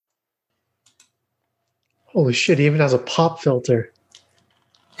Holy shit, he even has a pop filter.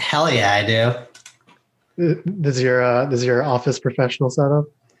 Hell yeah, I This is your office professional setup?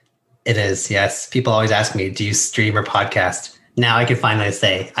 do. It is, yes. People always ask me, do you stream or podcast? Now I can finally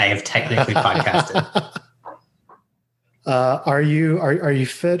say I have technically podcasted. Are you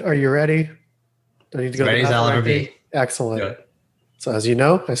fit? Are you ready? Do I need to go to the Ready as I'll bathroom? ever be. Excellent. Good. So as you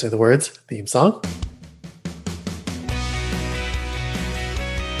know, I say the words theme song.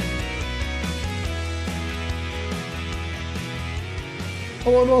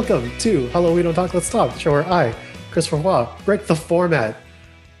 Hello and welcome to Hello We Don't Talk, Let's Talk, the show where I, Christopher Waugh, break the format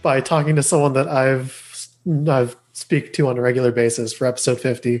by talking to someone that I've speak to on a regular basis for episode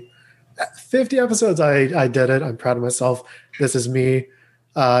 50. 50 episodes, I did it. I'm proud of myself. This is me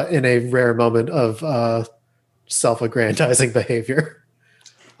in a rare moment of self-aggrandizing behavior.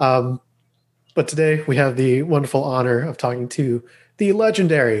 But today we have the wonderful honor of talking to the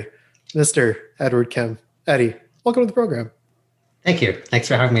legendary Mr. Edward Kim. Eddie, welcome to the program. Thank you. Thanks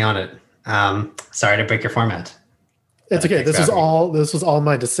for having me on it. Sorry to break your format. It's okay. This was all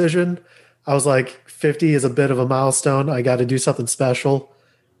my decision. I was like, 50 is a bit of a milestone. I got to do something special.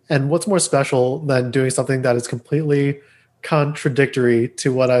 And what's more special than doing something that is completely contradictory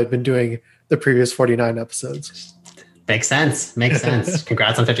to what I've been doing the previous 49 episodes? Makes sense.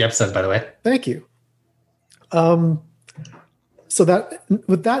 Congrats on 50 episodes, by the way. Thank you. So that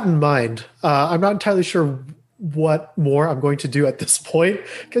with that in mind, I'm not entirely sure what more I'm going to do at this point,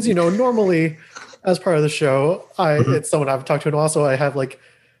 because normally as part of the show, it's someone I've talked to, and also I have like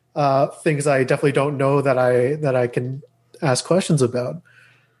things I definitely don't know that I can ask questions about.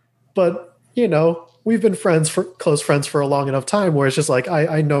 But we've been close friends for a long enough time where it's just like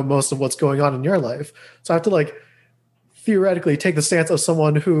I know most of what's going on in your life, so I have to like theoretically take the stance of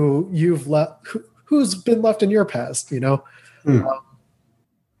someone who who's been left in your past.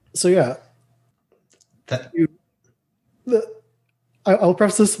 So yeah. I'll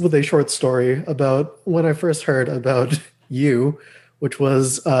preface this with a short story about when I first heard about you, which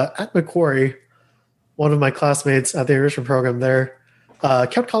was at Macquarie. One of my classmates at the enrichment program there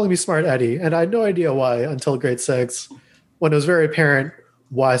kept calling me Smart Eddie, and I had no idea why until grade 6, when it was very apparent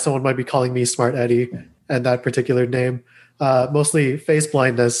why someone might be calling me Smart Eddie and that particular name. Mostly face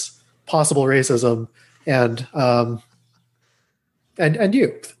blindness, possible racism, and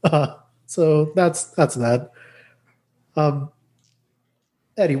youth. So that's that.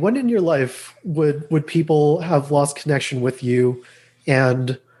 Eddie, when in your life would people have lost connection with you,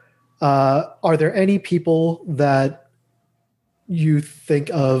 and are there any people that you think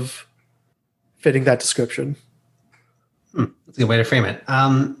of fitting that description? That's a good way to frame it.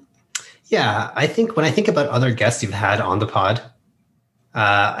 Yeah, I think when I think about other guests you've had on the pod,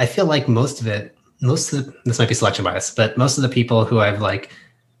 I feel like this might be selection bias, but most of the people who I've like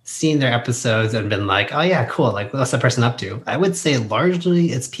seen their episodes and been like, oh yeah, cool, like what's that person up to? I would say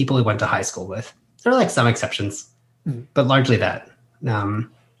largely it's people we went to high school with. There are like some exceptions, but largely that.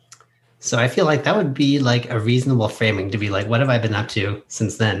 So I feel like that would be like a reasonable framing to be like, what have I been up to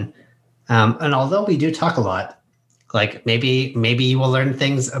since then? And although we do talk a lot, like maybe you will learn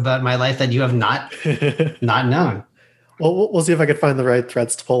things about my life that you have not known. Well, we'll see if I can find the right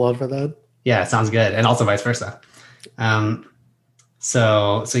threads to pull on for that. Yeah, sounds good, and also vice versa.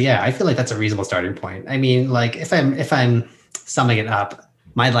 So yeah, I feel like that's a reasonable starting point. I mean, like if I'm summing it up,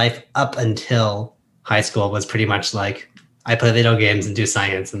 my life up until high school was pretty much like I play video games and do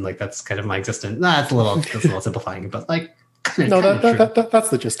science, and like that's kind of my existence. That's a little simplifying, but like that's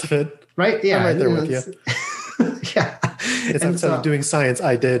the gist of it, right? Yeah, I'm right there with you. Yeah, it's instead of doing science,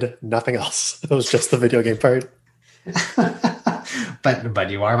 I did nothing else. It was just the video game part.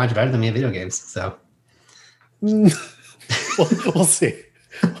 but you are much better than me at video games, so we'll see.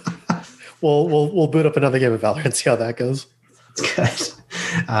 We'll boot up another game of Valorant and see how that goes. It's good.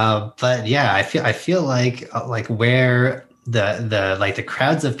 But yeah, I feel like where the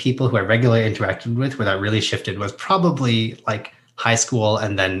crowds of people who I regularly interacted with, where that really shifted, was probably like high school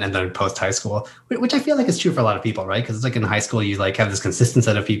and then post high school, which I feel like is true for a lot of people, right? Because it's like in high school you like have this consistent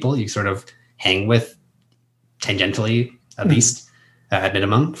set of people you sort of hang with tangentially at least at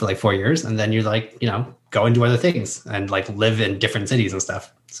minimum for like 4 years, and then you're like go and do other things and like live in different cities and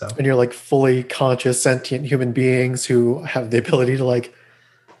stuff. So and you're like fully conscious sentient human beings who have the ability to like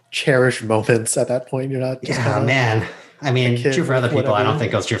cherish moments at that point. You're not just man. I mean, true for other people. I don't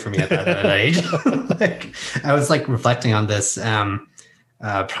think it was true for me at that age. Like, I was like reflecting on this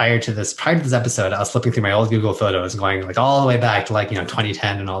prior to this episode. I was flipping through my old Google Photos, going like all the way back to like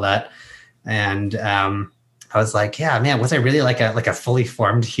 2010 and all that. And I was like, yeah, man, was I really like a fully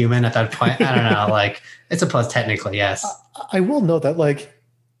formed human at that point? I don't know. Like, I suppose technically, yes. I will note that like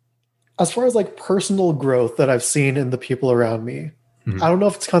as far as like personal growth that I've seen in the people around me, I don't know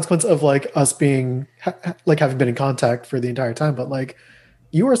if it's a consequence of like us being like having been in contact for the entire time, but like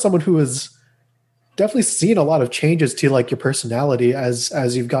you are someone who has definitely seen a lot of changes to like your personality as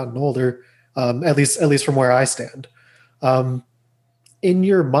you've gotten older. At least from where I stand. In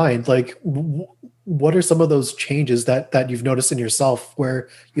your mind, like what are some of those changes that you've noticed in yourself where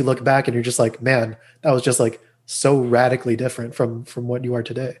you look back and you're just like, man, that was just like so radically different from what you are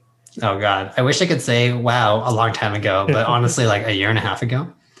today? Oh God, I wish I could say, wow, a long time ago, but honestly, like a year and a half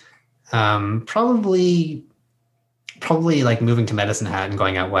ago, probably like moving to Medicine Hat and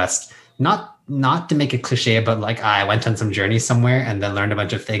going out west. Not to make it cliche, but like I went on some journey somewhere and then learned a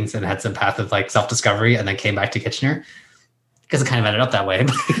bunch of things and had some path of like self-discovery and then came back to Kitchener because it kind of ended up that way.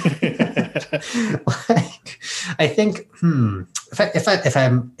 Like, I think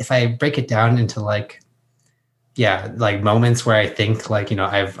if I break it down into like, yeah, like moments where I think like, you know,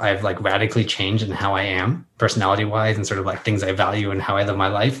 I've like radically changed in how I am personality wise and sort of like things I value and how I live my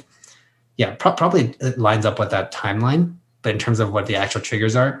life. Yeah, probably it lines up with that timeline. But in terms of what the actual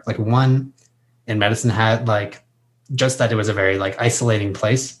triggers are, like one in Medicine Hat, like just that it was a very like isolating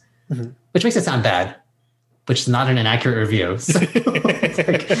place, which makes it sound bad, which is not an inaccurate review. So,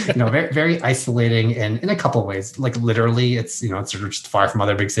 like, you know, very, very isolating in a couple of ways. Like literally it's, you know, it's sort of just far from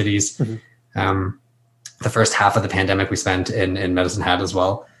other big cities. The first half of the pandemic we spent in Medicine Hat as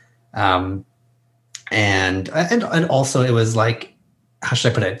well. And also it was like, how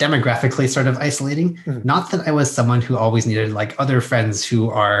should I put it, demographically sort of isolating. Not that I was someone who always needed like other friends who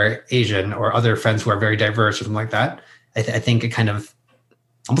are Asian or other friends who are very diverse or something like that. I think it kind of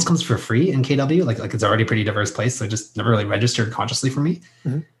almost comes for free in KW. Like it's already a pretty diverse place. So it just never really registered consciously for me.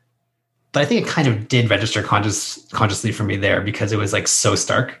 But I think it kind of did register consciously for me there because it was like so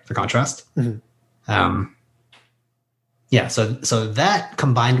stark, the contrast. Yeah. So that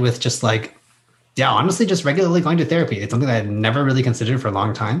combined with just like, yeah, honestly, just regularly going to therapy. It's something that I had never really considered for a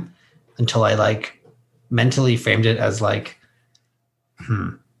long time until I like mentally framed it as like,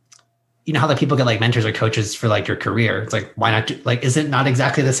 you know how like people get like mentors or coaches for like your career. It's like, why not do, like, is it not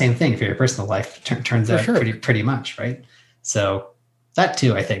exactly the same thing for your personal life? Turns out pretty much, right? So that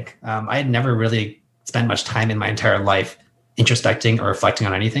too, I think I had never really spent much time in my entire life introspecting or reflecting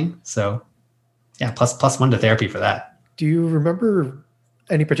on anything. So yeah, plus one to therapy for that. Do you remember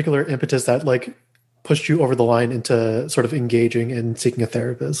any particular impetus that like pushed you over the line into sort of engaging and seeking a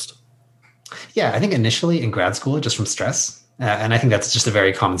therapist? Yeah, I think initially in grad school, just from stress. And I think that's just a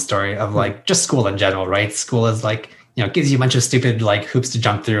very common story of like just school in general, right? School is like, you know, gives you a bunch of stupid like hoops to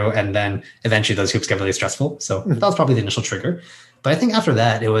jump through. And then eventually those hoops get really stressful. So that was probably the initial trigger. But I think after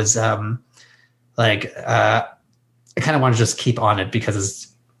that, it was I kind of wanted to just keep on it because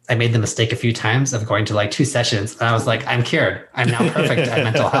I made the mistake a few times of going to like 2 sessions and I was like, I'm cured. I'm now perfect at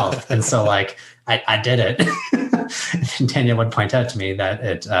mental health. And so like, I did it. And Daniel would point out to me that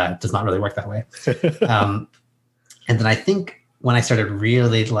it does not really work that way. And then I think when I started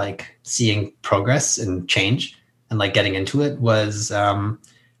really like seeing progress and change and like getting into it was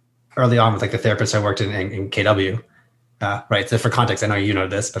early on with like the therapist I worked in KW. Right. So for context, I know you know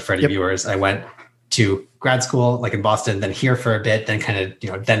this, but for any viewers, I went to grad school, like in Boston, then here for a bit, then kind of,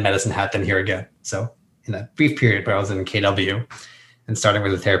 you know, then Medicine Hat, then here again. So in that brief period where I was in KW and starting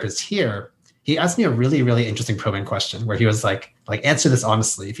with a therapist here, he asked me a really, really interesting probing question where he was like answer this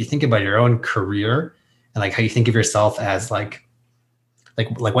honestly. If you think about your own career and like how you think of yourself as like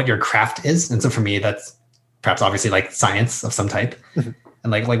what your craft is. And so for me, that's perhaps obviously like science of some type. And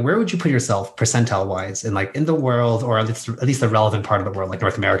like where would you put yourself percentile wise in like in the world or at least the relevant part of the world, like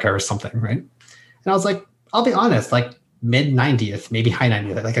North America or something, right? And I was like, I'll be honest, like mid 90th, maybe high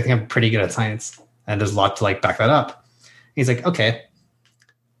 90th. Like I think I'm pretty good at science and there's a lot to like back that up. And he's like, okay,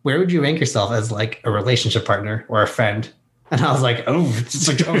 where would you rank yourself as like a relationship partner or a friend? And I was like, oh, it's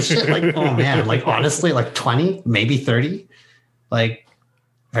like, oh shit. Like, oh man, like honestly, like 20, maybe 30. Like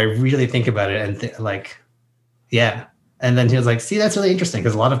if I really think about it and like, yeah. And then he was like, see, that's really interesting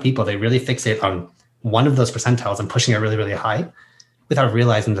because a lot of people, they really fixate on one of those percentiles and pushing it really, really high without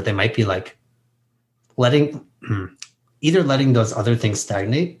realizing that they might be like, either letting those other things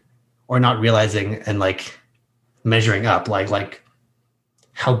stagnate or not realizing and like measuring up like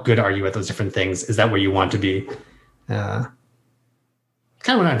how good are you at those different things? Is that where you want to be? Kind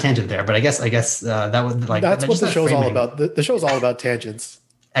of went on a tangent there, but I guess that was like that's what the show's all about. The show's all about tangents.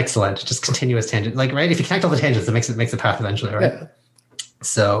 Excellent, just continuous tangent. Like right, if you connect all the tangents, it makes a path eventually, right? Yeah.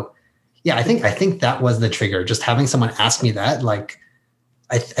 So yeah, I think that was the trigger. Just having someone ask me that, like.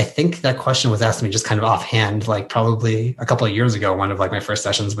 I think that question was asked to me just kind of offhand, like probably a couple of years ago, one of like my first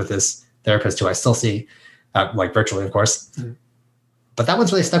sessions with this therapist who I still see, like virtually, of course. but that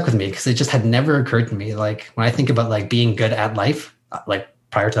one's really stuck with me because it just had never occurred to me. Like when I think about like being good at life, like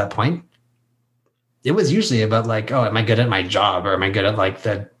prior to that point, it was usually about like, oh, am I good at my job, or am I good at like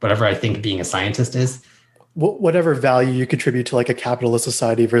the whatever I think being a scientist is? Whatever value you contribute to like a capitalist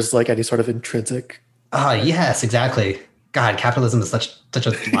society versus like any sort of intrinsic. Oh, yes, exactly. God, capitalism is such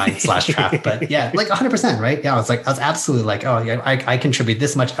a line slash trap. But yeah, like 100%, right? Yeah, I was absolutely like, oh, yeah, I contribute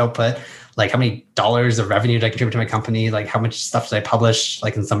this much output. Like how many dollars of revenue did I contribute to my company? Like how much stuff did I publish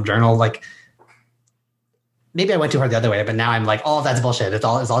like in some journal? Like maybe I went too hard the other way, but now I'm like, all of that's bullshit. It's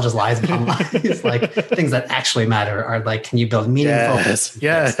all just lies upon lies. Like things that actually matter are like, can you build meaningful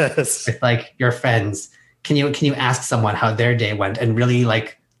yes with like your friends? Can you ask someone how their day went and really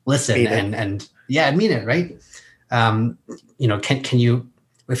like listen and yeah, mean it, right? You know, can you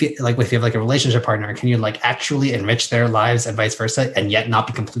if you have like a relationship partner, can you like actually enrich their lives and vice versa, and yet not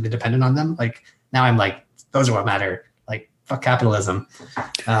be completely dependent on them? Like now I'm like, those are what matter. Like fuck capitalism.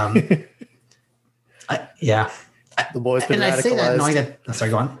 The boy's been radicalized. I say that knowing that. Oh,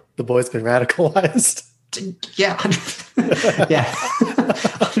 sorry, go on. The boy's been radicalized. Yeah, 100%. Yeah,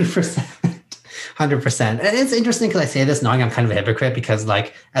 100%. 100%. And it's interesting because I say this knowing I'm kind of a hypocrite, because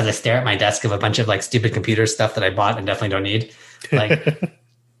like as I stare at my desk of a bunch of like stupid computer stuff that I bought and definitely don't need, like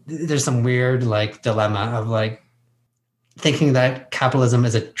there's some weird like dilemma of like thinking that capitalism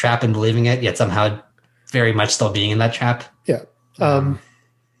is a trap and believing it, yet somehow very much still being in that trap. Yeah.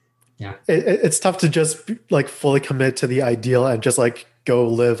 Yeah. It's tough to just like fully commit to the ideal and just like go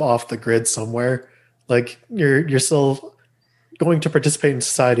live off the grid somewhere. Like you're still going to participate in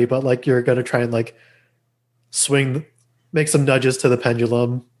society, but like you're going to try and like make some nudges to the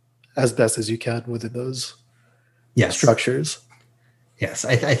pendulum as best as you can within those structures. Yes.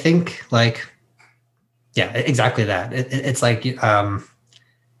 I think like, yeah, exactly that. It's like,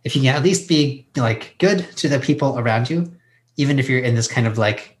 if you can at least be like good to the people around you, even if you're in this kind of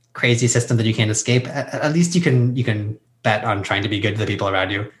like crazy system that you can't escape, at least you can bet on trying to be good to the people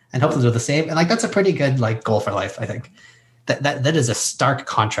around you and hope to do the same. And like, that's a pretty good like goal for life. I think that is a stark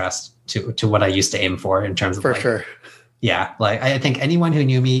contrast to what I used to aim for in terms of for like, sure. Yeah. Like I think anyone who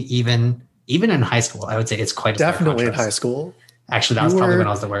knew me, even in high school, I would say it's quite a definitely in high school. Actually, that was probably when I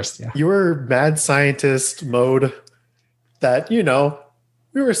was the worst. Yeah. You were mad scientist mode that, you know,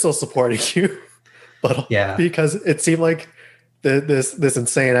 we were still supporting you, but yeah, because it seemed like this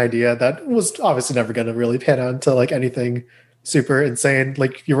insane idea that was obviously never going to really pan out to like anything super insane.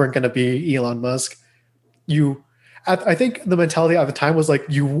 Like you weren't going to be Elon Musk. I think the mentality at the time was like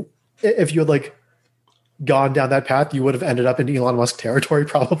if you had like gone down that path, you would have ended up in Elon Musk territory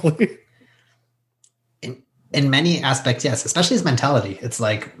probably. In many aspects, yes, especially his mentality. It's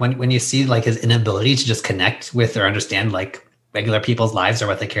like when you see like his inability to just connect with or understand like regular people's lives or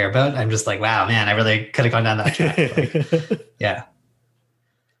what they care about, I'm just like, wow, man, I really could have gone down that track. Like, yeah.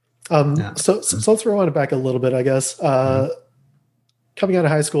 So let's rewind it back a little bit, I guess. Coming out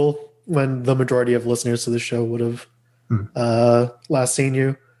of high school, when the majority of listeners to the show would have last seen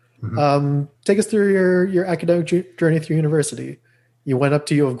you, take us through your academic journey through university. You went up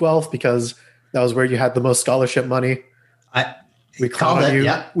to U of Guelph because that was where you had the most scholarship money. We clown on you.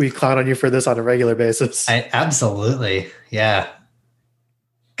 Yeah. We clown on you for this on a regular basis. Absolutely. Yeah.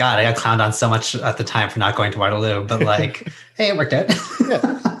 God, I got clowned on so much at the time for not going to Waterloo, but like, hey, it worked out.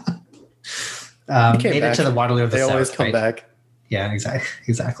 Yeah. Made it to the Waterloo of the South. They always come back. Yeah,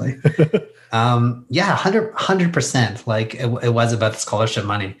 exactly. 100%. Like it was about the scholarship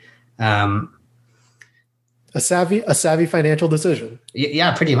money. A savvy financial decision.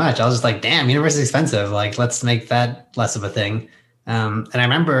 Yeah, pretty much. I was just like, damn, university's expensive. Like, let's make that less of a thing. And I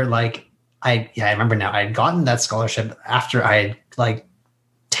remember like, I remember now I'd gotten that scholarship after I had like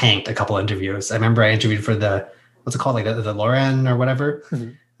tanked a couple interviews. I remember I interviewed for what's it called? Like the Loran or whatever.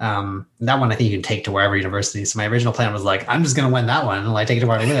 Mm-hmm. That one I think you can take to wherever university. So my original plan was like, I'm just going to win that one and like take it to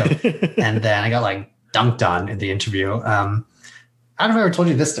where I live. And then I got like dunked on in the interview. I don't know if I ever told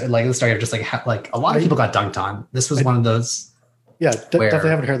you this, like the story of just like a lot of people got dunked on. This was one of those. Yeah, definitely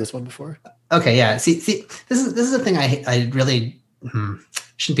haven't heard this one before. Okay, yeah. See, this is a thing I really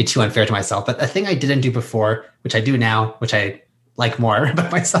shouldn't be too unfair to myself, but a thing I didn't do before, which I do now, which I like more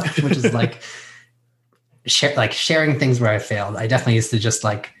about myself, which is like sharing things where I failed. I definitely used to just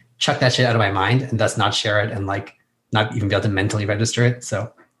like chuck that shit out of my mind and thus not share it and like not even be able to mentally register it.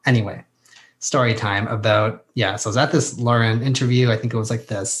 So anyway. Story time about, so I was at this Lauren interview. I think it was like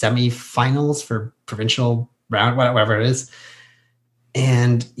the semifinals for provincial round, whatever it is.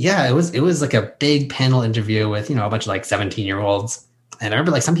 And yeah, it was like a big panel interview with, a bunch of like 17-year-olds. And I remember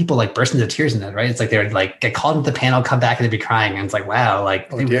like some people like burst into tears in it, right? It's like they would like get called into the panel, come back and they'd be crying. And it's like, wow,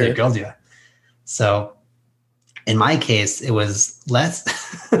 like they really grilled you. So In my case, it was less.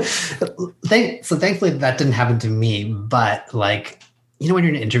 So thankfully that didn't happen to me. But like, you know, when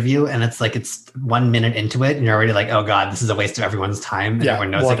you're in an interview and it's like it's 1 minute into it and you're already like, oh God, this is a waste of everyone's time. And everyone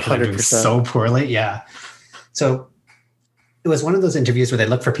knows that I'm doing so poorly. Yeah. So it was one of those interviews where they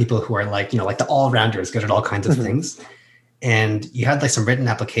look for people who are like, you know, like the all-rounders, good at all kinds of things. And you had like some written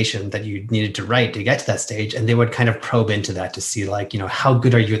application that you needed to write to get to that stage. And they would kind of probe into that to see like, you know, how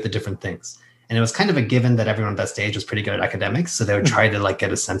good are you at the different things? And it was kind of a given that everyone at that stage was pretty good at academics. So they would try to like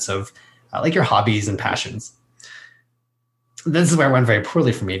get a sense of like your hobbies and passions. This is where it went very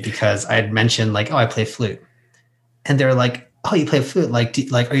poorly for me because I had mentioned like, oh, I play flute. And they're like, oh, you play flute? Like,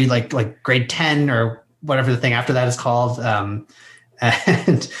 are you like grade 10 or whatever the thing after that is called?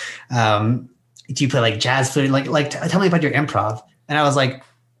 Do you play like jazz flute? Tell me about your improv. And I was like,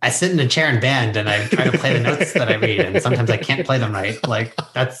 I sit in a chair in band and I try to play the notes that I read. And sometimes I can't play them right. Like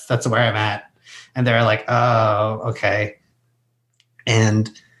that's where I'm at. And they're like, oh, okay. And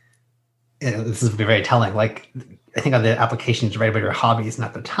you know, this is very telling. Like, I think on the application to write about your hobbies, and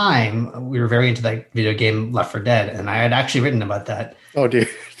at the time we were very into that video game Left 4 Dead, and I had actually written about that. Oh dear.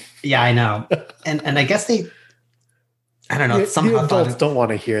 Yeah, I know. And I guess I don't know. Some adults don't want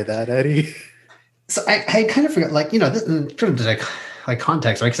to hear that, Eddie. So I kind of forgot, like, you know, this, in terms of like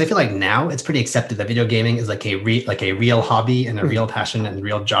context, right? Because I feel like now it's pretty accepted that video gaming is like a real hobby and a real passion and a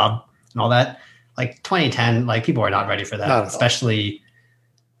real job and all that. Like 2010, like people were not ready for that, especially,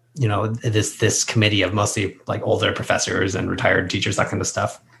 you know, this committee of mostly like older professors and retired teachers, that kind of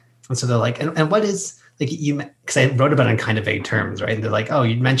stuff. And so they're like, and what is like because I wrote about it in kind of vague terms, right? And they're like, oh,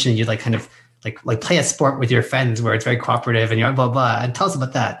 you mentioned you'd like kind of like play a sport with your friends where it's very cooperative and you're blah, blah, and tell us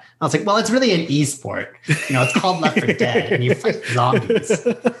about that. And I was like, well, it's really an e-sport. You know, it's called Left 4 Dead and you fight zombies.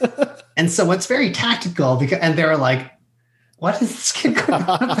 And so it's very tactical and they were like, what is this kid going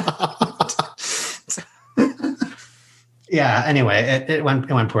on about? Yeah, anyway, it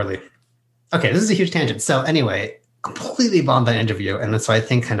went poorly. Okay, this is a huge tangent. So anyway, completely bombed that interview. And so I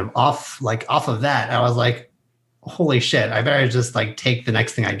think kind of off of that, I was like, holy shit, I better just like take the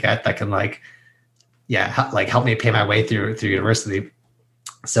next thing I get that can help me pay my way through university.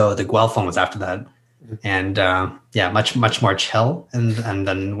 So the Guelph phone was after that. And much more chill. And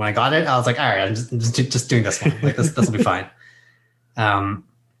then when I got it, I was like, all right, I'm just doing this one. Like this will be fine.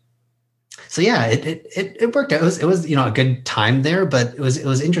 So yeah, it worked out. It was, you know, a good time there, but it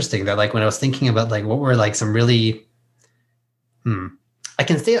was interesting that like when I was thinking about like what were like some really, I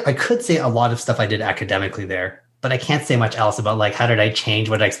could say a lot of stuff I did academically there, but I can't say much else about like how did I change,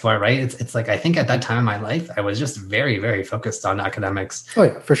 what did I explore, right? It's like I think at that time in my life I was just very, very focused on academics. Oh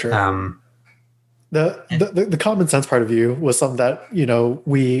yeah, for sure. The common sense part of you was something that, you know,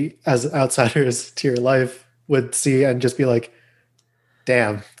 we as outsiders to your life would see and just be like,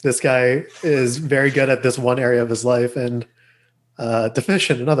 damn, this guy is very good at this one area of his life and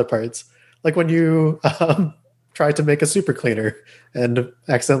deficient in other parts. Like when you tried to make a super cleaner and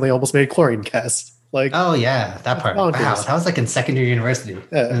accidentally almost made chlorine gas. Like, oh yeah, that part. Wow, that was like in second year university.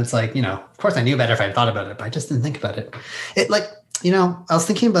 Yeah. And it's like, you know, of course I knew better if I thought about it, but I just didn't think about it. It like, you know, I was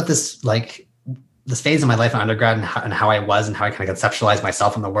thinking about this phase of my life in undergrad and how I was and how I kind of conceptualized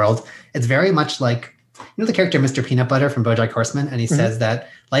myself in the world. It's very much like, you know, the character Mr. Peanut Butter from BoJack Horseman, and he says that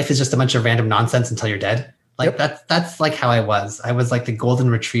life is just a bunch of random nonsense until you're dead. Like that's like how I was. I was like the golden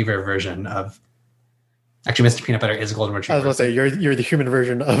retriever version of. Actually, Mr. Peanut Butter is a golden retriever. I was going to say you're the human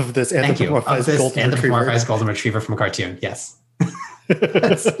version of this anthropomorphized golden retriever from a cartoon. Yes,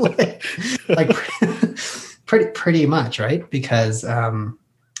 that's like pretty much right because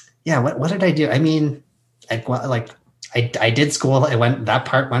what did I do? I mean, I did school. That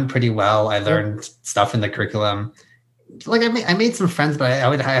part went pretty well. I learned stuff in the curriculum. Like I made some friends, but I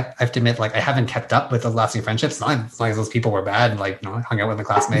have to admit, like I haven't kept up with the lasting friendships. It's not like those people were bad. Like, you know, I hung out with my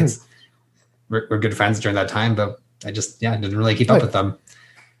classmates. We're good friends during that time, but I just didn't really keep up with them.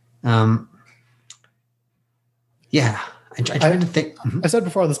 I tried to think. I said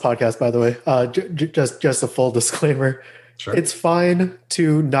before on this podcast, by the way, just a full disclaimer. Sure. It's fine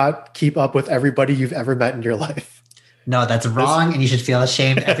to not keep up with everybody you've ever met in your life. No, that's wrong, and you should feel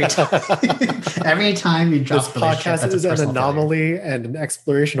ashamed every time. Every time you drop this podcast is an anomaly and an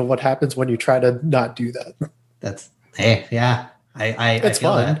exploration of what happens when you try to not do that. I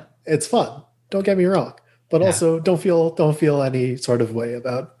feel fun. That. It's fun. Don't get me wrong, but also don't feel any sort of way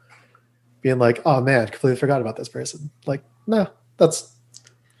about being like, oh man, completely forgot about this person. Like, no,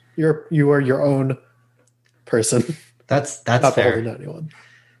 you are your own person. That's not fair. Holding anyone.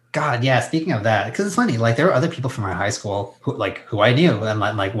 God, yeah. Speaking of that, because it's funny, like there were other people from our high school who I knew and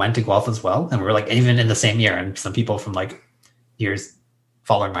like went to Guelph as well, and we were like even in the same year, and some people from like years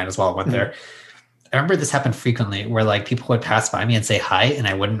following mine as well went there. I remember this happened frequently where like people would pass by me and say hi and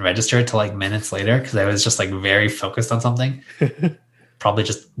I wouldn't register it till like minutes later because I was just like very focused on something. Probably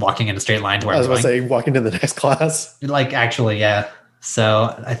just walking in a straight line to where I was I'm about to going. say walking to the next class. Like actually, yeah.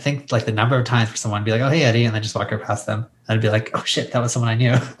 So I think like the number of times for someone to be like, "Oh, hey, Eddie," and then just walk right past them, I'd be like, "Oh shit, that was someone I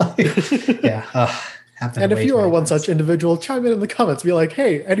knew." Yeah. Happened And if way you too are many one times. such individual, chime in the comments. Be like,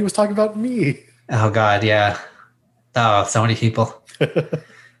 hey, Eddie was talking about me. Oh God, yeah. Oh, so many people.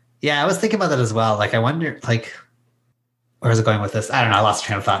 Yeah, I was thinking about that as well. Like, I wonder, like, where is it going with this? I don't know. I lost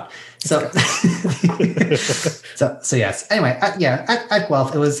train of thought. So, so yes. Anyway, at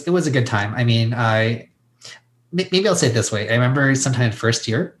Guelph, it was a good time. I mean, maybe I'll say it this way. I remember sometime in first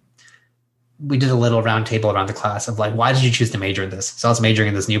year, we did a little round table around the class of like, why did you choose to major in this? So I was majoring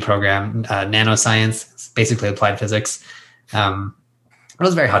in this new program, nanoscience, basically applied physics. It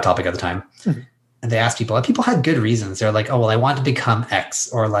was a very hot topic at the time. And they asked people, and people had good reasons. They're like, oh, well, I want to become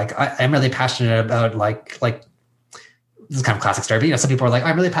X, or like, I'm really passionate about like this is kind of a classic story, but some people are like,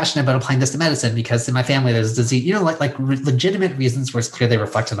 I'm really passionate about applying this to medicine because in my family there's a disease, like legitimate reasons where it's clear they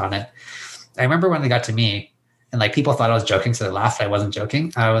reflected on it. I remember when they got to me and like people thought I was joking, so they laughed. I wasn't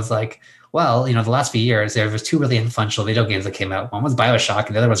joking. I was like, well, the last few years there was two really influential video games that came out. One was BioShock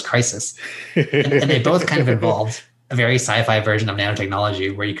and the other was Crysis. And they both kind of involved a very sci-fi version of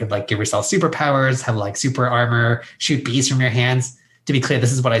nanotechnology where you could like give yourself superpowers, have like super armor, shoot bees from your hands. To be clear,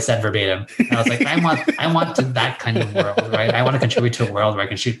 this is what I said verbatim. And I was like, I want that kind of world, right? I want to contribute to a world where I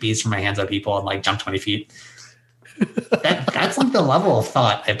can shoot bees from my hands at people and like jump 20 feet. That's like the level of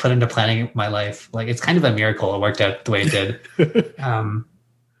thought I put into planning my life. Like it's kind of a miracle it worked out the way it did.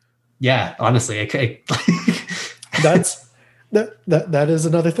 Yeah, honestly, that is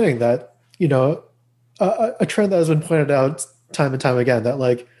another thing that a trend that has been pointed out time and time again, that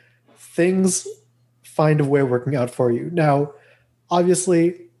like things find a way of working out for you. Now,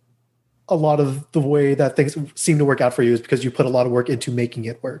 obviously, a lot of the way that things seem to work out for you is because you put a lot of work into making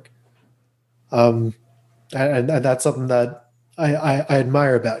it work. And that's something that I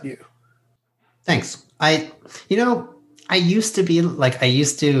admire about you. Thanks. I used to be like,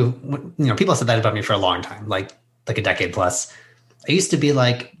 people said that about me for a long time, like a decade plus. I used to be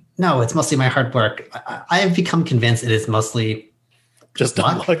like, no, it's mostly my hard work. I have become convinced it is mostly just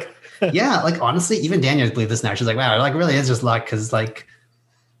luck. Yeah, like honestly, even Daniel believes this now. She's like, wow, it like really is just luck. Cause like,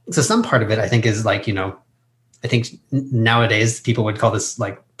 so some part of it I think is like, I think nowadays people would call this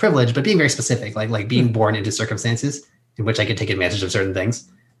like privilege, but being very specific, like being born into circumstances in which I could take advantage of certain things.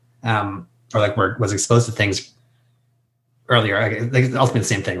 Or like was exposed to things earlier. Like ultimately the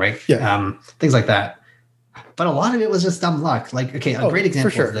same thing, right? Yeah. Things like that. But a lot of it was just dumb luck. Like, okay, a great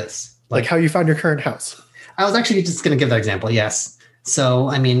example of this. Like how you found your current house. I was actually just going to give that example. Yes. So,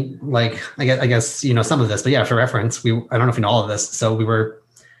 I mean, like, I guess, some of this, but yeah, for reference, I don't know if you know all of this. So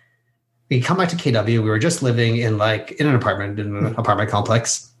we come back to KW. We were just living in an apartment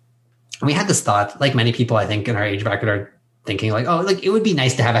complex. And we had this thought, like many people, I think in our age bracket are thinking like, oh, like it would be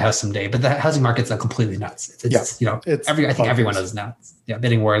nice to have a house someday, but the housing market's completely nuts. I think everyone is nuts. Yeah.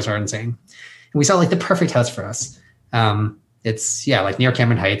 Bidding wars are insane. And we saw like the perfect house for us. It's like near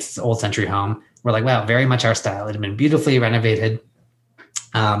Cameron Heights, it's an old century home. We're like, wow, very much our style. It had been beautifully renovated.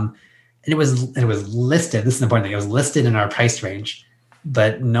 And it was listed. This is the important thing. It was listed in our price range,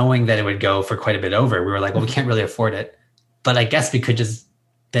 but knowing that it would go for quite a bit over, we were like, well, we can't really afford it, but I guess we could just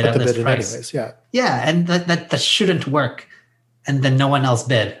bid out this price. Anyways, yeah. Yeah. And that shouldn't work. And then no one else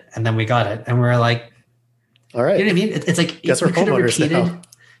bid. And then we got it. And we were like, all right. You know what I mean? It's like, guess we're homeowners now.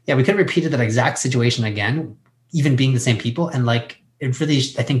 Yeah. We could have repeated that exact situation again, even being the same people. And like, it really,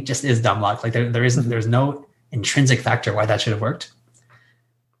 I think just is dumb luck. Like there's no intrinsic factor why that should have worked.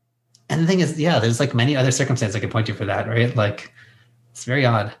 And the thing is, there's like many other circumstances I could point to for that, right? Like it's very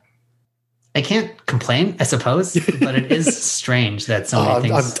odd. I can't complain, I suppose, but it is strange that so many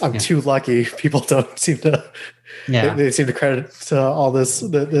things. I'm too lucky. People don't seem to. Yeah, they seem to credit all this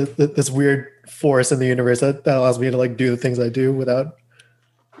this weird force in the universe that allows me to like do the things I do without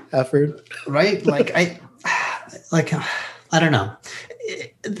effort. Right? Like I don't know.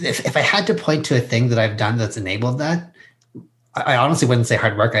 If I had to point to a thing that I've done that's enabled that, I honestly wouldn't say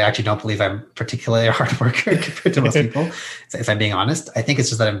hard work. I actually don't believe I'm particularly a hard worker compared to most people. If I'm being honest, I think it's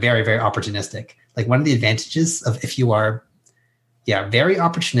just that I'm very, very opportunistic. Like one of the advantages of if you are, very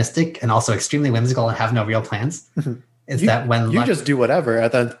opportunistic and also extremely whimsical and have no real plans, is that when you just do whatever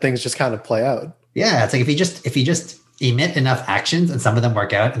and then things just kind of play out. Yeah, it's like if you just emit enough actions and some of them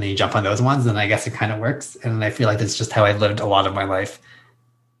work out and then you jump on those ones, then I guess it kind of works. And I feel like that's just how I've lived a lot of my life,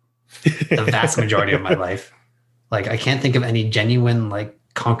 the vast majority of my life. Like I can't think of any genuine like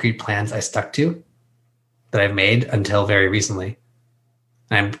concrete plans I stuck to that I've made until very recently.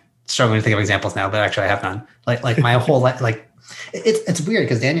 And I'm struggling to think of examples now, but actually I have none. Like my whole life, like it's weird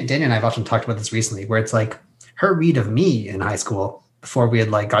because Dania and I have often talked about this recently, where it's like her read of me in high school before we had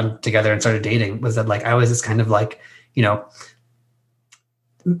like gotten together and started dating was that like I was this kind of like, you know,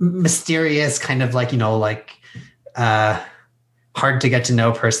 mysterious kind of like, you know, like hard to get to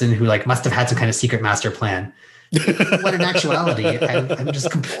know person who like must have had some kind of secret master plan. When in actuality, I'm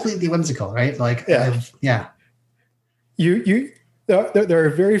just completely whimsical, right? Like, yeah. There are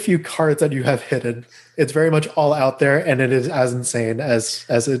very few cards that you have hidden. It's very much all out there, and it is as insane as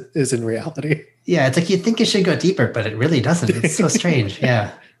it is in reality. Yeah, it's like you think it should go deeper, but it really doesn't. It's so strange.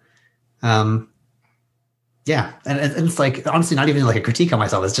 Yeah. Yeah, and it's like honestly not even like a critique on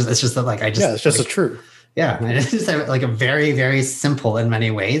myself. It's just that like I just it's just like, a true. Yeah, and it's just like a very very simple in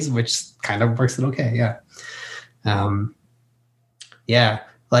many ways, which kind of works it okay. Yeah. Yeah,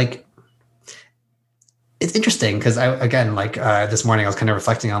 like it's interesting because this morning I was kind of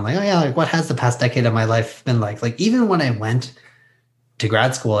reflecting on like, oh yeah, like what has the past decade of my life been like? Like even when I went to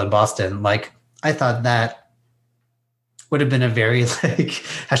grad school in Boston, like I thought that would have been a very like,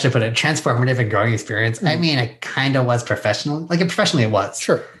 how should I put it, transformative and growing experience. Mm-hmm. I mean, it kind of was professionally, like professionally it was.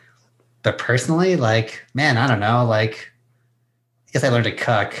 Sure. But personally, like, man, I don't know, like I guess I learned to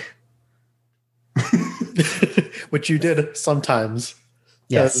cook. Which you did sometimes.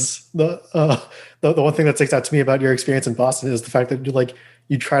 Yes. The one thing that sticks out to me about your experience in Boston is the fact that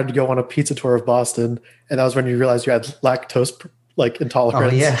you tried to go on a pizza tour of Boston, and that was when you realized you had lactose like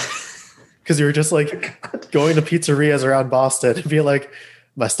intolerance. Oh yeah. Because you were just like going to pizzerias around Boston and be like,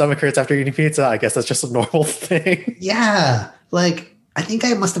 my stomach hurts after eating pizza. I guess that's just a normal thing. Yeah. Like I think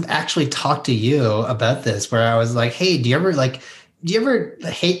I must have actually talked to you about this where I was like, hey, do you ever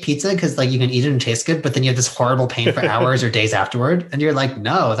hate pizza because like you can eat it and taste good, but then you have this horrible pain for hours or days afterward? And you're like,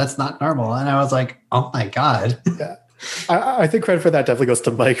 no, that's not normal. And I was like, oh my God. Yeah. I think credit for that definitely goes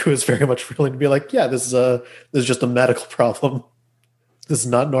to Mike, who is very much willing to be like, yeah, this is just a medical problem. This is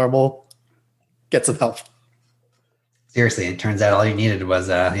not normal. Get some help. Seriously, it turns out all you needed was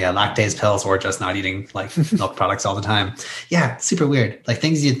lactase pills or just not eating like milk products all the time. Yeah, super weird. Like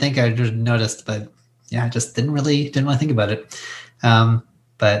things you'd think I would have noticed, but yeah, I just didn't really think about it.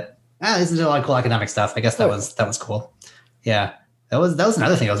 But this is a lot of cool academic stuff. I guess that was cool. Yeah, that was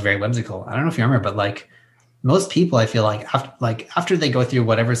another thing that was very whimsical. I don't know if you remember, but like most people, I feel like after they go through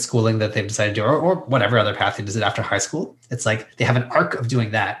whatever schooling that they've decided to do, or whatever other path they did after high school, it's like they have an arc of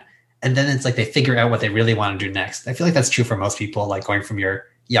doing that. And then it's like they figure out what they really want to do next. I feel like that's true for most people, like going from your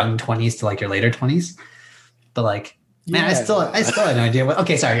young 20s to like your later 20s. But like, man, I still had no idea what.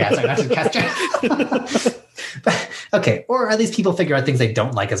 Okay, sorry, not to cast. Okay, or at least people figure out things they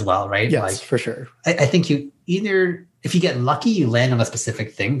don't like as well, right? Yes, like, for sure. I think you either, if you get lucky, you land on a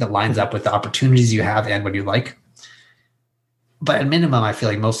specific thing that lines up with the opportunities you have and what you like. But at minimum, I feel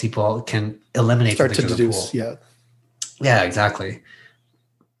like most people can eliminate start to deduce. Yeah, exactly.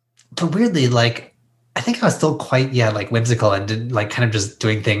 But weirdly, like, I think I was still quite, like whimsical and did like kind of just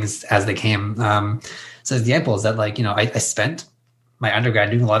doing things as they came. So the example is that like, you know, I spent my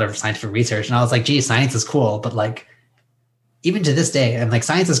undergrad doing a lot of scientific research and I was like, gee, science is cool. But like, even to this day, I'm like,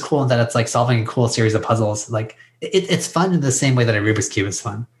 science is cool in that it's like solving a cool series of puzzles. Like it's fun in the same way that a Rubik's Cube is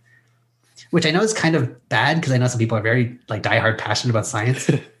fun, which I know is kind of bad because I know some people are very like diehard passionate about science.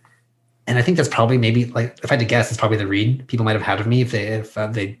 And I think that's probably maybe like, if I had to guess, it's probably the read people might've had of me if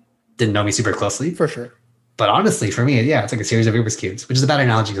they didn't know me super closely. For sure. But honestly, for me, yeah, it's like a series of Rubik's Cubes, which is a bad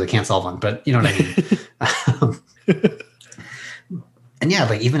analogy because I can't solve one, but you know what I mean? And yeah,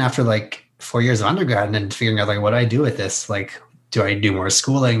 like even after like 4 years of undergrad and then figuring out like, what do I do with this? Like, do I do more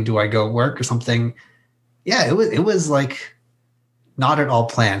schooling? Do I go work or something? Yeah, it was like not at all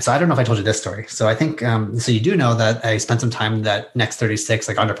planned. So I don't know if I told you this story. So I think, so you do know that I spent some time in that Next 36,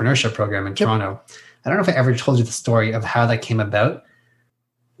 like entrepreneurship program in Toronto. I don't know if I ever told you the story of how that came about,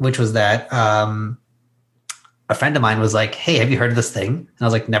 which was that a friend of mine was like, hey, have you heard of this thing? And I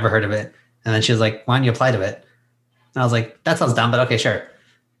was like, never heard of it. And then she was like, why don't you apply to it? And I was like, that sounds dumb, but okay, sure.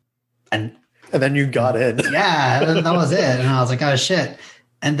 And then you got in. Yeah, that was it. And I was like, oh, shit.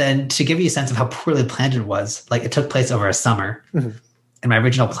 And then to give you a sense of how poorly planned it was, like it took place over a summer. Mm-hmm. And my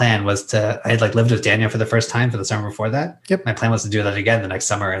original plan was I had like lived with Daniel for the first time for the summer before that. Yep. My plan was to do that again the next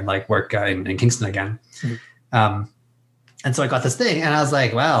summer and like work in Kingston again. Mm-hmm. And so I got this thing and I was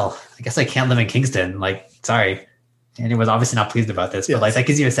like, well, I guess I can't live in Kingston. Like, sorry. Daniel was obviously not pleased about this, but like that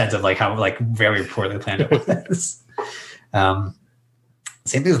gives you a sense of like how like very poorly planned it was.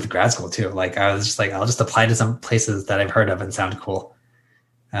 Same thing with grad school too. Like I was just like, I'll just apply to some places that I've heard of and sound cool.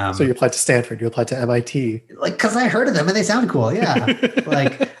 So you applied to Stanford, you applied to MIT. Like, cause I heard of them and they sound cool. Yeah.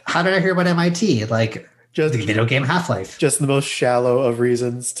 Like, how did I hear about MIT? Like, just The video game Half-Life. just the most shallow of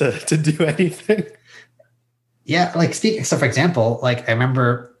reasons to do anything. Yeah, like speaking. So, for example, like I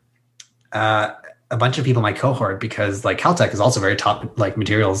remember a bunch of people in my cohort, because like Caltech is also very top like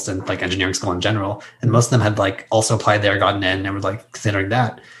materials and like engineering school in general, and most of them had like also applied there, gotten in, and were like considering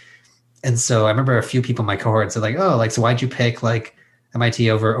that. And so I remember a few people in my cohort said like, oh, like so why'd you pick like MIT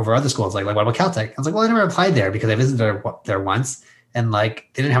over other schools? Like what about Caltech? I was like, well, I never applied there because I visited there once, and like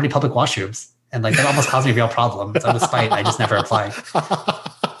they didn't have any public washrooms, and like that almost caused me a real problem. So despite I just never applied.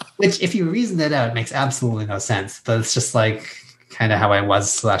 Which, if you reason it out, makes absolutely no sense. But it's just like kind of how I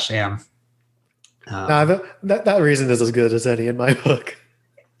was / am. That reason is as good as any in my book.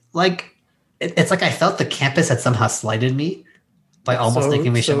 Like it's like I felt the campus had somehow slighted me by almost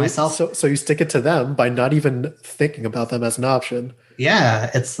making me shit myself. So you stick it to them by not even thinking about them as an option.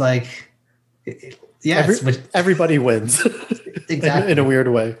 Yeah, it's like everybody wins. Exactly. in a weird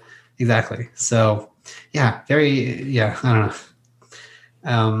way. Exactly. So I don't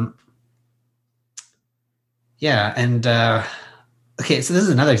know. And okay, so this is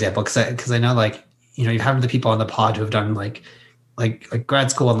another example because I know like you have the people on the pod who have done like grad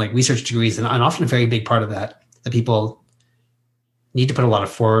school and like research degrees, and often a very big part of that people need to put a lot of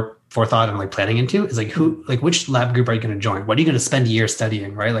forethought and like planning into is like which lab group are you going to join? What are you going to spend a year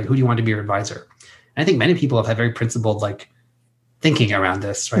studying, right? Like who do you want to be your advisor? And I think many people have had very principled like thinking around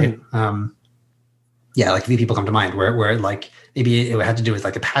this, right? Like a few people come to mind where like maybe it had to do with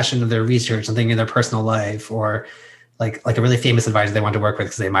like a passion of their research, something in their personal life, or like a really famous advisor they wanted to work with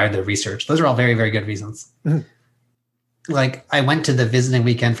because they admired their research. Those are all very, very good reasons. Like I went to the visiting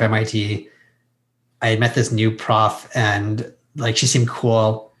weekend for MIT. I had met this new prof and like she seemed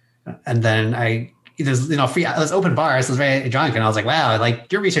cool. And then it was open bars. I was very drunk and I was like, wow,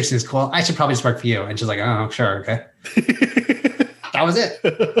 like your research seems cool. I should probably just work for you. And she's like, oh, sure. Okay. That was it.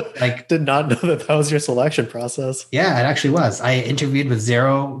 Like, did not know that was your selection process. Yeah, it actually was. I interviewed with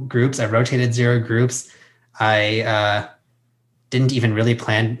 0 groups. I rotated 0 groups. I didn't even really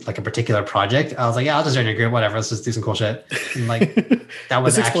plan like a particular project. I was like, yeah, I'll just join your group, whatever. Let's just do some cool shit. And like that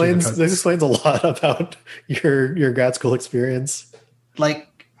was this explains a lot about your grad school experience. Like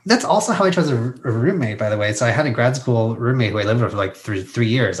that's also how I chose a roommate, by the way. So I had a grad school roommate who I lived with for like 3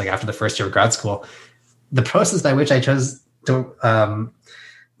 years, like after the first year of grad school. The process by which I chose to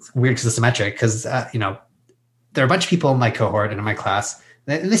weird because it's symmetric because there are a bunch of people in my cohort and in my class.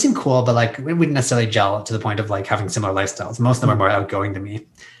 They seem cool, but like we wouldn't necessarily gel to the point of like having similar lifestyles. Most of them are more outgoing than me. And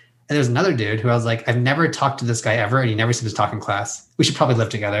there's another dude who I was like, I've never talked to this guy ever, and he never seems to talk in class. We should probably live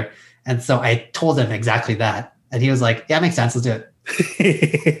together. And so I told him exactly that, and he was like, "Yeah, makes sense. Let's do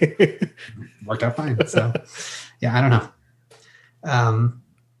it." Worked out fine. So yeah, I don't know.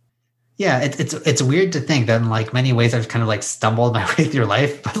 It's weird to think that in like many ways I've kind of like stumbled my way through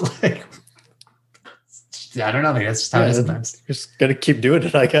life, but like. I don't know. Maybe that's just how it is sometimes. You're just gonna keep doing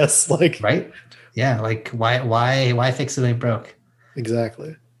it, I guess. Like, right? Yeah. Like, why fix it when it broke?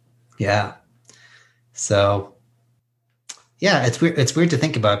 Exactly. Yeah. So, yeah, it's weird. It's weird to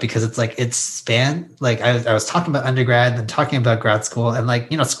think about because it's like it's span. Like, I was talking about undergrad and talking about grad school, and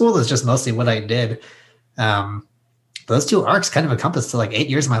like school is just mostly what I did. Those 2 arcs kind of encompassed to like 8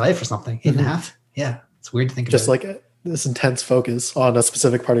 years of my life or something, 8.5. Yeah, it's weird to think just about. Just like this intense focus on a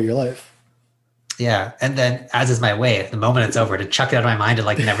specific part of your life. Yeah, and then as is my way, the moment it's over, to chuck it out of my mind and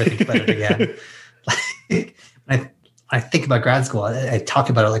like never think about it again. Like, when I think about grad school, I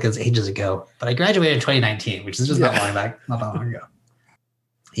talk about it like it was ages ago, but I graduated in 2019, which is just not that long ago.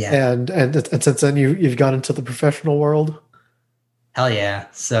 Yeah, and since then you've gone into the professional world. Hell yeah!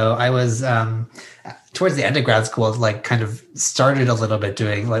 So I was towards the end of grad school, like kind of started a little bit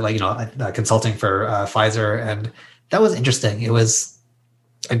doing consulting for Pfizer, and that was interesting. It was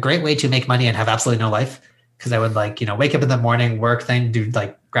a great way to make money and have absolutely no life because I would wake up in the morning, work, then do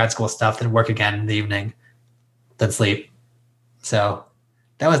like grad school stuff, then work again in the evening, then sleep. So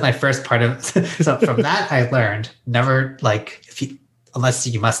that was my first part of. So from that, I learned never unless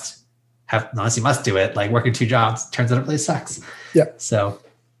you must do it, like working 2 jobs. Turns out it really sucks. Yeah. So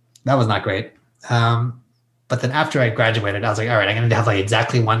that was not great. But then after I graduated, I was like, all right, I'm going to have like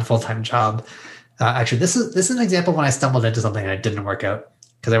exactly 1 full-time job. Actually, this is an example when I stumbled into something and it didn't work out.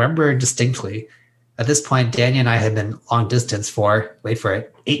 Because I remember distinctly, at this point, Dania and I had been long distance for, wait for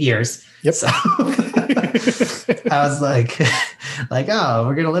it, 8 years. Yep. So I was like, oh,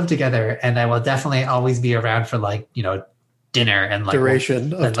 we're going to live together. And I will definitely always be around for dinner and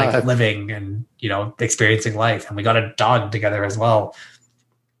duration of time. Living and, experiencing life. And we got a dog together as well.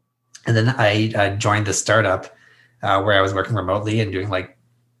 And then I joined the startup where I was working remotely and doing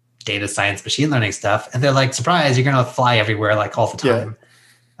data science, machine learning stuff. And they're like, surprise, you're going to fly everywhere all the time.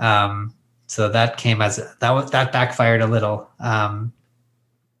 Yeah. So that came as that backfired a little. Because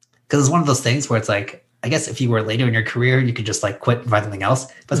it's one of those things where it's like, I guess if you were later in your career, you could just like quit and find something else.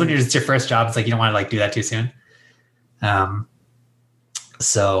 But when it's your first job, it's like you don't want to like do that too soon. Yeah,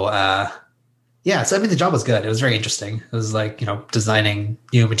 so I mean the job was good. It was very interesting. It was like, designing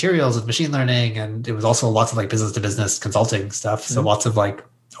new materials with machine learning, and it was also lots of like business to business consulting stuff. So lots of like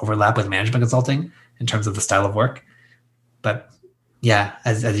overlap with management consulting in terms of the style of work. But yeah,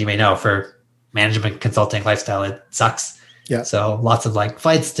 as you may know, for management consulting lifestyle, it sucks. Yeah. So lots of like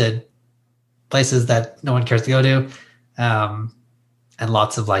flights to places that no one cares to go to, and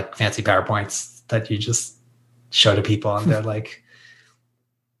lots of like fancy PowerPoints that you just show to people, and they're like,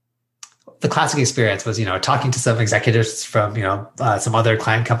 the classic experience was, talking to some executives from, some other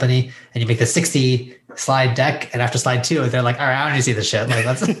client company, and you make the 60 slide deck, and after slide 2, they're like, all right, I don't need to see this shit. Like,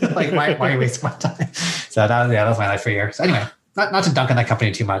 that's like, why are you wasting my time? So that was my life for a year. So anyway, not to dunk on that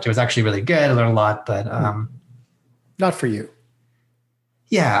company too much. It was actually really good. I learned a lot, but not for you.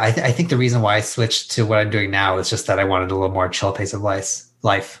 Yeah, I think the reason why I switched to what I'm doing now is just that I wanted a little more chill pace of life.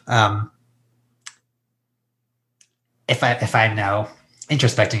 If I'm now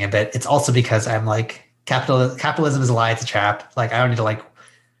introspecting a bit, it's also because I'm like, capitalism is a lie, it's a trap. Like, I don't need to like,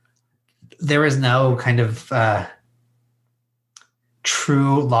 there is no kind of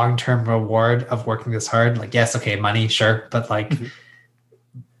true long-term reward of working this hard. Like, yes, okay, money, sure, but like,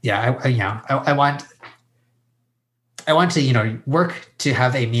 yeah, I want to, work to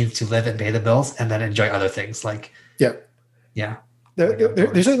have a means to live and pay the bills, and then enjoy other things. Like, yeah.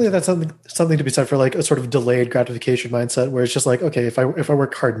 There's certainly that's something to be said for like a sort of delayed gratification mindset, where it's just like, okay, if I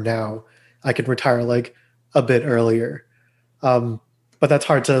work hard now, I can retire like a bit earlier. But that's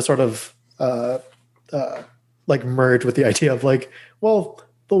hard to sort of like merge with the idea of like, well,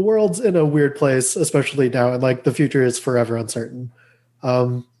 the world's in a weird place, especially now, and like the future is forever uncertain.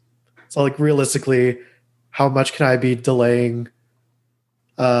 So like realistically, how much can I be delaying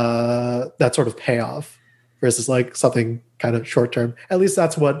that sort of payoff versus like something kind of short term? At least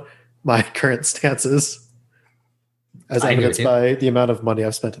that's what my current stance is, as evidenced by the amount of money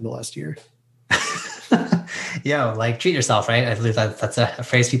I've spent in the last year. Like treat yourself, right? I believe that's a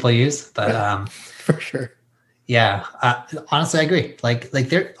phrase people use, but for sure. Yeah, honestly, I agree. Like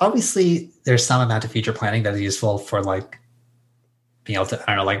there's some amount of future planning that is useful for like being able to,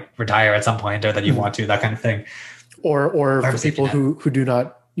 I don't know, like retire at some point, or that you want to, that kind of thing. Or for people who do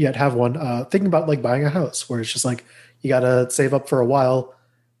not yet have one, thinking about like buying a house, where it's just like you got to save up for a while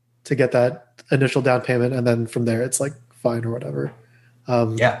to get that initial down payment, and then from there it's like fine or whatever.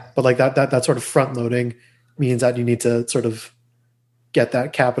 But like that sort of front loading means that you need to sort of get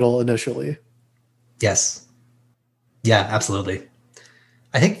that capital initially. Yes. Yeah, absolutely.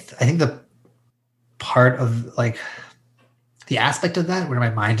 I think the part of like the aspect of that where my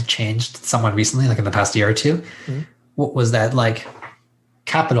mind changed somewhat recently, like in the past year or two, was that like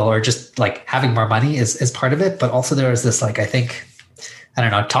capital, or just like having more money is part of it. But also there was this like, I think, I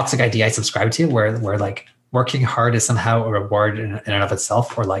don't know, toxic idea I subscribe to where like working hard is somehow a reward in and of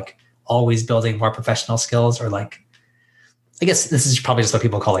itself, or like always building more professional skills, or like, I guess this is probably just what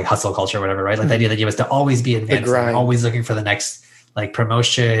people call like hustle culture or whatever, right? Like the idea that you have to always be advancing, always looking for the next like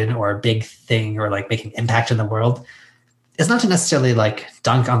promotion or big thing, or like making impact in the world. It's not to necessarily like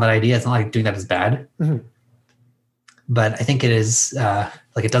dunk on that idea. It's not like doing that is bad. But I think it is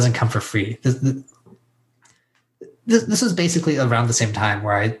like it doesn't come for free. This was basically around the same time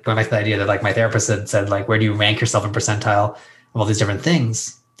where I going back to the idea that like my therapist had said, like, where do you rank yourself in percentile of all these different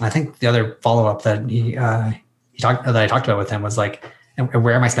things? And I think the other follow-up that I talked about with him was like, and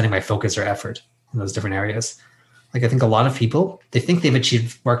where am I spending my focus or effort in those different areas? Like, I think a lot of people, they think they've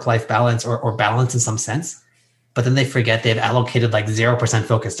achieved work-life balance or balance in some sense, but then they forget they've allocated like 0%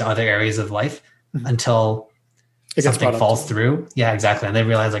 focus to other areas of life until something falls through. Yeah, exactly. And they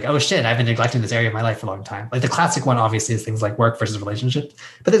realize like, oh shit, I've been neglecting this area of my life for a long time. Like the classic one obviously is things like work versus relationship,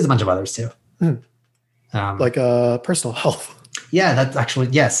 but there's a bunch of others too. Like personal health. Yeah, that's actually,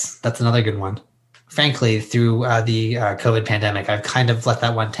 yes, that's another good one. Frankly, through the COVID pandemic, I've kind of let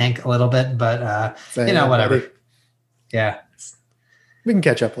that one tank a little bit, but whatever. Buddy. Yeah. We can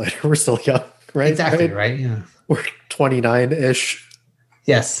catch up later. We're still young, right? Exactly, right? Yeah. We're 29-ish.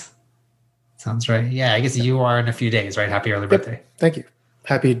 Yes. Sounds right. Yeah, I guess you are in a few days, right? Happy early birthday. Thank you.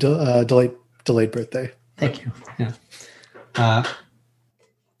 Happy delayed birthday. Thank you. Yeah.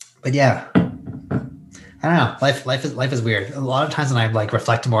 But yeah, I don't know. Life is weird. A lot of times when I like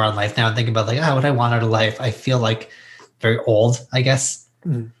reflect more on life now and think about like, what I want out of life, I feel like very old, I guess.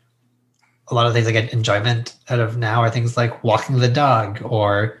 A lot of things I get enjoyment out of now are things like walking the dog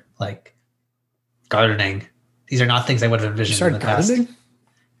or like gardening. These are not things I would have envisioned in the past. Gardening?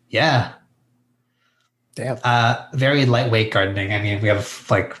 Yeah. Damn. Very lightweight gardening. I mean, we have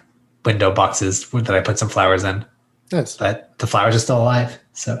like window boxes that I put some flowers in, Nice. but the flowers are still alive.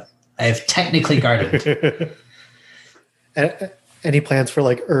 So I have technically gardened. Any plans for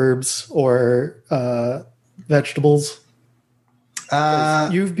like herbs or vegetables?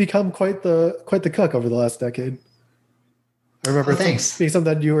 You've become quite the cook over the last decade. I remember thanks. being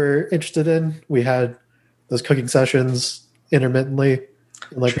something that you were interested in. We had those cooking sessions intermittently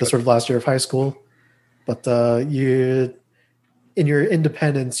in like the sort of last year of high school. But you, in your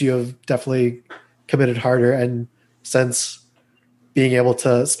independence, you have definitely committed harder, and since being able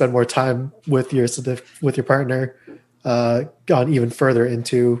to spend more time with your partner, gone even further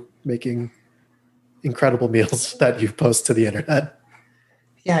into making incredible meals that you post to the internet.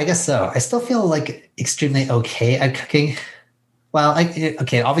 Yeah, I guess so. I still feel like extremely okay at cooking. Well,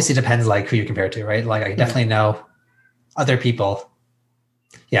 okay, it obviously depends like who you compare to, right? Like I definitely know other people.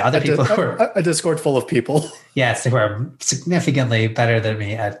 Yeah, other people who are a Discord full of people. Yes, who are significantly better than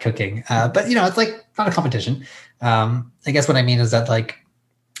me at cooking. But it's like not a competition. I guess what I mean is that like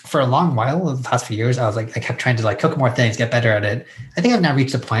for a long while, the past few years, I kept trying to like cook more things, get better at it. I think I've now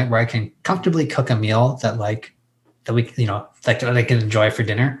reached a point where I can comfortably cook a meal that we that I can enjoy for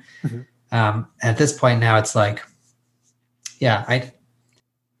dinner. Mm-hmm. At this point now, it's like, yeah,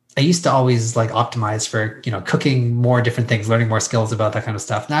 I used to always like optimize for, cooking more different things, learning more skills about that kind of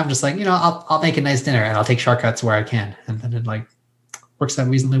stuff. Now I'm just like, I'll make a nice dinner and I'll take shortcuts where I can. And then it like works out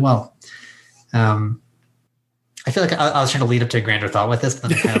reasonably well. I feel like I was trying to lead up to a grander thought with this, but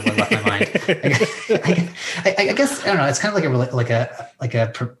then it kind of like left my mind. I guess, I don't know. It's kind of like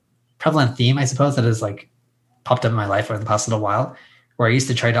a prevalent theme, I suppose, that has like popped up in my life over the past little while, where I used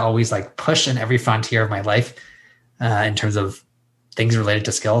to try to always like push in every frontier of my life in terms of things related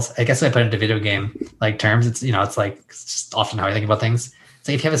to skills. I guess if I put it into video game like terms, it's it's just often how I think about things. It's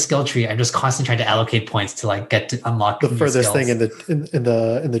like if you have a skill tree, I'm just constantly trying to allocate points to like get to unlock the furthest thing in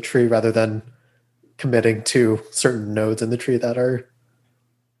the tree, rather than committing to certain nodes in the tree that are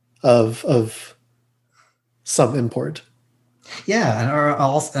of some import. Yeah,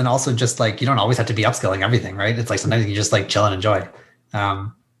 and also just like you don't always have to be upskilling everything, right? It's like sometimes you just like chill and enjoy.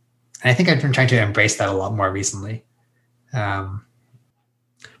 And I think I've been trying to embrace that a lot more recently.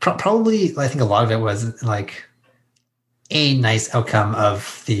 Probably, I think a lot of it was like a nice outcome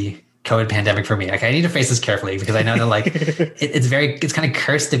of the COVID pandemic for me. Like I need to phrase this carefully because I know that like it's kind of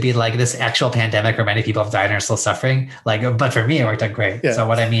cursed to be like this actual pandemic where many people have died and are still suffering. Like, but for me, it worked out great. Yeah. So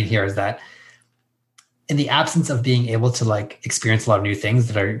what I mean here is that in the absence of being able to like experience a lot of new things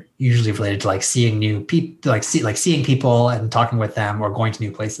that are usually related to like seeing new people, seeing people and talking with them or going to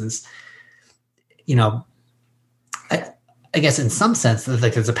new places, I guess in some sense,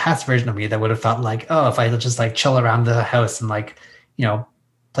 like there's a past version of me that would have thought like, oh, if I just like chill around the house and like,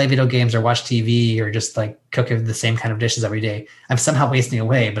 play video games or watch TV or just like cook the same kind of dishes every day, I'm somehow wasting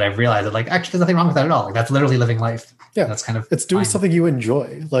away. But I've realized that like, actually there's nothing wrong with that at all. Like that's literally living life. Yeah. That's kind of, it's doing something you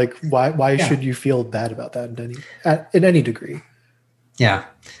enjoy. Like why should you feel bad about that in any degree? Yeah.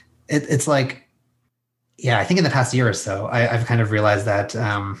 It's like, yeah, I think in the past year or so, I've kind of realized that,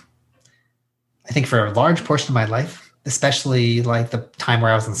 I think for a large portion of my life, especially like the time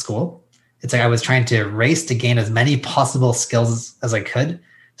where I was in school, it's like I was trying to race to gain as many possible skills as I could,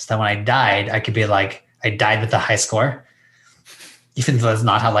 so that when I died, I could be like, I died with a high score, even though that's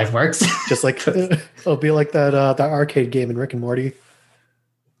not how life works. Just like it'll be like that arcade game in Rick and Morty.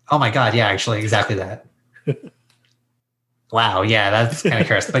 Oh my god, yeah, actually, exactly that. Wow, yeah, that's kind of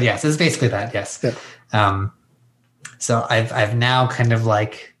cursed, but yes, it's basically that. Yes. Yeah. So I've now kind of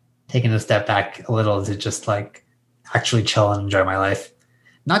like taken a step back a little to just like actually chill and enjoy my life.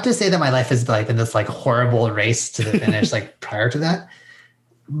 Not to say that my life has like been this like horrible race to the finish like prior to that,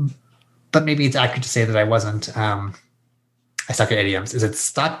 but maybe it's accurate to say that I wasn't. I suck at idioms. Is it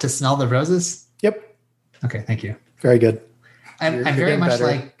stop to smell the roses? Yep. Okay, thank you. Very good. I'm very much better.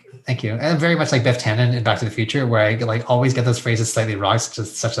 Like, thank you. I'm very much like Biff Tannen in Back to the Future, where I like always get those phrases slightly wrong,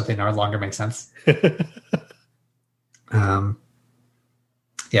 such that they no longer make sense.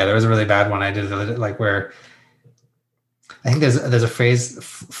 Yeah, there was a really bad one I did like where I think there's a phrase,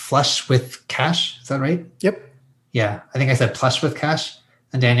 flush with cash. Is that right? Yep. Yeah, I think I said plush with cash,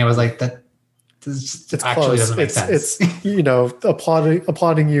 and Daniel was like, "That it's actually doesn't make sense." It's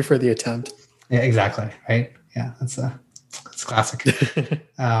applauding you for the attempt. Yeah, exactly. Right. Yeah, that's classic.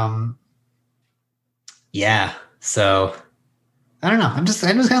 Yeah. So I don't know. I'm just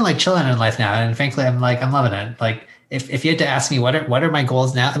kind of like chilling in life now, and frankly, I'm loving it. Like, if you had to ask me what are my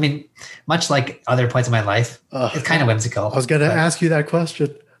goals now, I mean, much like other points of my life, it's kind of whimsical. I was going to ask you that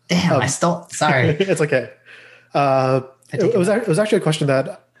question. Damn, sorry. It's okay. It was actually a question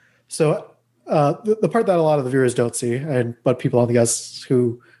that, so the part that a lot of the viewers don't see, and but people on the guests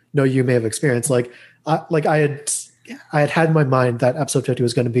who know you may have experienced, I had in my mind that episode 50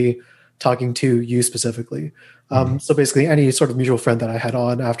 was going to be talking to you specifically. So basically, any sort of mutual friend that I had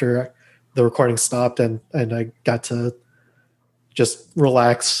on after the recording stopped, and I got to just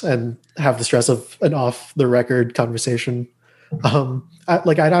relax and have the stress of an off the record conversation.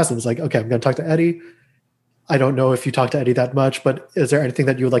 I'd asked him, it's like, okay, I'm going to talk to Eddie. I don't know if you talk to Eddie that much, but is there anything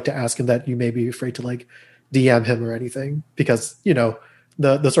that you would like to ask him that you may be afraid to like DM him or anything? Because, you know,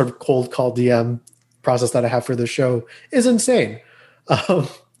 the sort of cold call DM process that I have for this show is insane.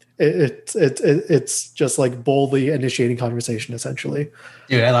 It's just like boldly initiating conversation, essentially.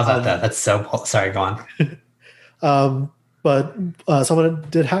 Dude, I love that. That's so sorry, go on. But someone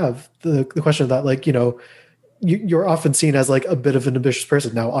did have the question that, like, you know, you're often seen as like a bit of an ambitious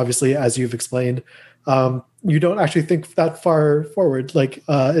person. Now, obviously, as you've explained, you don't actually think that far forward. Like,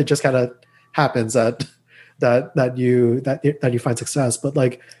 it just kind of happens that you find success. But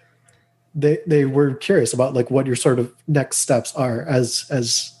like, they were curious about like what your sort of next steps are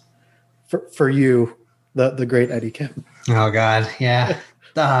as for you, the great Eddie Kim. Oh God, yeah.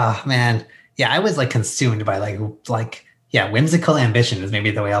 Oh man, yeah. I was like consumed by like whimsical ambition is maybe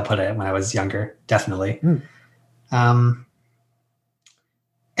the way I'll put it when I was younger. Definitely. And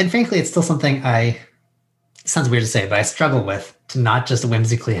frankly, it's still something it sounds weird to say, but I struggle with, to not just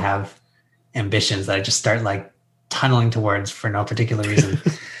whimsically have ambitions that I just start like tunneling towards for no particular reason.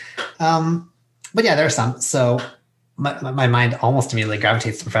 But yeah, there are some. So my mind almost immediately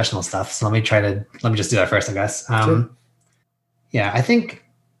gravitates to professional stuff. So let me just do that first, I guess. Sure. Yeah, I think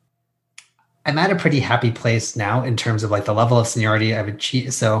I'm at a pretty happy place now in terms of like the level of seniority I've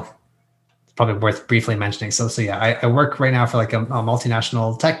achieved. So it's probably worth briefly mentioning. So yeah, I work right now for like a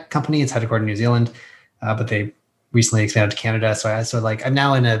multinational tech company. It's headquartered in New Zealand, but they recently expanded to Canada. So I'm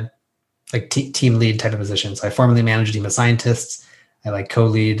now in a like team lead type of position. So I formerly managed a team of scientists. I like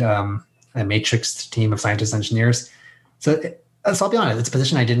co-lead a matrix team of scientists, engineers. So I'll be honest, it's a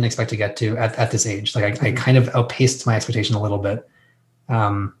position I didn't expect to get to at this age. Like I kind of outpaced my expectation a little bit,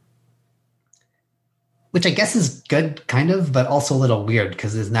 which I guess is good, kind of, but also a little weird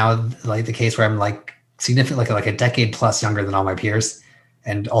because it's now like the case where I'm like significantly like a decade plus younger than all my peers,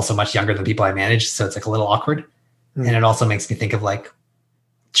 and also much younger than people I manage. So it's like a little awkward, and it also makes me think of like,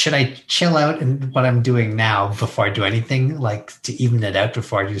 should I chill out in what I'm doing now before I do anything, like to even it out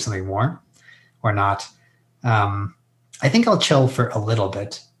before I do something more, or not? I think I'll chill for a little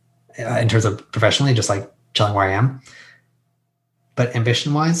bit in terms of professionally, just like chilling where I am. But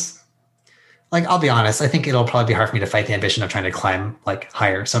ambition-wise, like I'll be honest, I think it'll probably be hard for me to fight the ambition of trying to climb like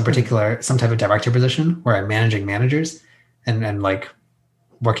higher. So in particular, some type of director position where I'm managing managers and like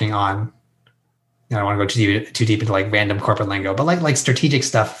working on, I don't want to go too deep into like random corporate lingo, but like strategic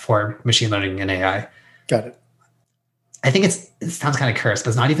stuff for machine learning and AI. Got it. I think it sounds kind of cursed, but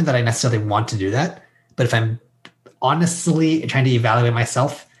it's not even that I necessarily want to do that. But if I'm honestly trying to evaluate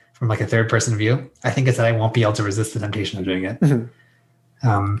myself from like a third person view, I think it's that I won't be able to resist the temptation of doing it.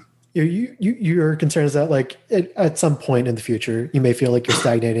 Mm-hmm. Your concern is that like at some point in the future, you may feel like you're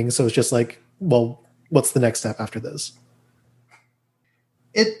stagnating. So it's just like, well, what's the next step after this?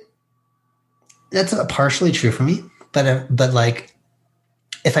 That's partially true for me, but like,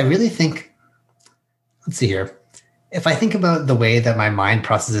 if I really think, let's see here, if I think about the way that my mind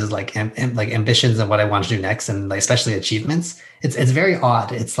processes like ambitions and what I want to do next, and like, especially achievements, it's very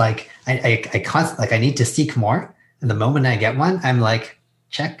odd. It's like I need to seek more, and the moment I get one, I'm like,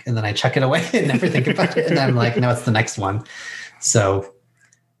 check, and then I chuck it away and never think about it, and I'm like, no, it's the next one. So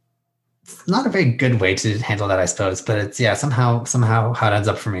it's not a very good way to handle that, I suppose, but it's somehow how it ends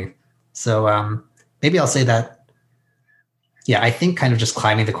up for me. So maybe I'll say that. Yeah, I think kind of just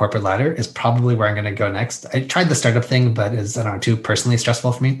climbing the corporate ladder is probably where I'm going to go next. I tried the startup thing, but it's, I don't know, too personally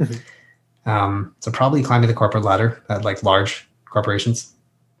stressful for me. Mm-hmm. So probably climbing the corporate ladder at like large corporations.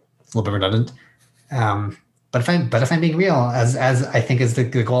 It's a little bit redundant. But if I'm being real, as I think is the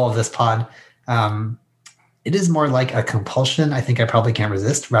goal of this pod, it is more like a compulsion I think I probably can't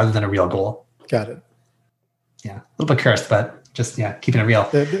resist rather than a real goal. Got it. Yeah, a little bit cursed, but just keeping it real.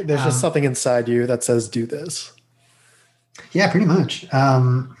 There's just something inside you that says do this. Yeah, pretty much.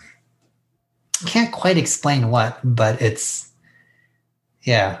 Can't quite explain what, but it's,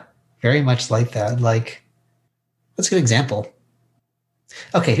 very much like that. Like, what's a good example?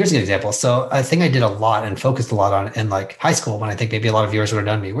 Okay, here's a good example. So a thing I did a lot and focused a lot on in like high school, when I think maybe a lot of viewers would have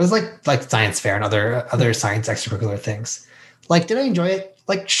known me, was like science fair and other science extracurricular things. Like, did I enjoy it?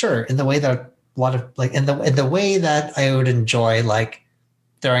 Like, sure, in the way that a lot of like in the way that I would enjoy like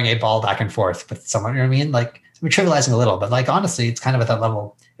throwing a ball back and forth with someone. You know what I mean? Like, I'm trivializing a little, but like honestly, it's kind of at that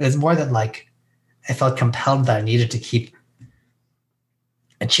level. It was more than like I felt compelled that I needed to keep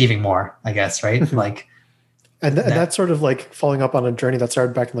achieving more, I guess, right? Mhm. Like, And that's sort of like following up on a journey that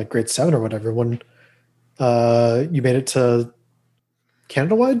started back in like grade 7 or whatever when you made it to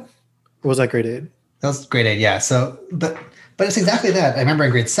Canada wide? Or was that grade 8? that was grade 8, yeah. So, but it's exactly that. I remember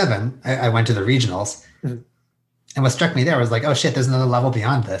in grade 7, I went to the regionals, Mhm. and what struck me there was like, oh shit, there's another level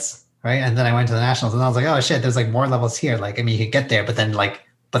beyond this, right? And then I went to the nationals, and I was like, oh shit, there's like more levels here. Like, I mean, you could get there, but then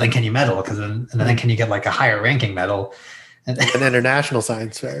can you medal? Because then can you get like a higher ranking medal? And An international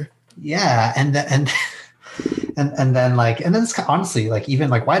science fair. yeah, and then it's honestly like,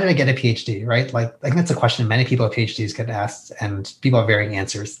 even like, why did I get a PhD, right? Like, I think that's a question many people with PhDs get asked, and people have varying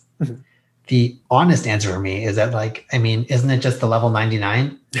answers. Mhm. The honest answer for me is that, like, I mean, isn't it just the level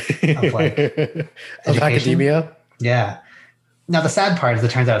 99 of like Of education? academia. Yeah. Now the sad part is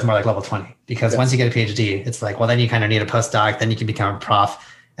it turns out it's more like level 20, because Yes. once you get a PhD, it's like, well, then you kind of need a postdoc, then you can become a prof,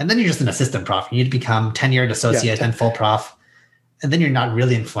 and then you're just an assistant prof. You need to become tenured associate, then full prof. And then you're not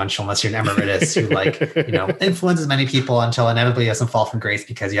really influential unless you're an emeritus who, like, influences many people until inevitably you have some fall from grace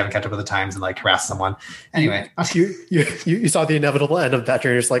because you haven't kept up with the times and like harass someone. Anyway, You saw the inevitable end of that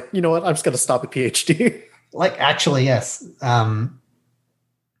journey. You're just like, you know what? I'm just going to stop at PhD. like, actually, yes. Yeah,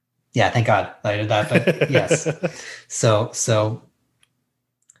 thank God I did that. But yes. So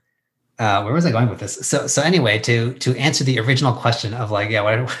where was I going with this? So anyway, to answer the original question of like, yeah,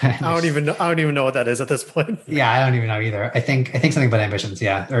 I don't even know what that is at this point. Yeah, I don't even know either. I think something about ambitions.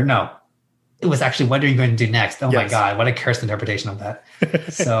 Yeah, or no, it was actually, what are you going to do next? Oh my God, what a cursed interpretation of that.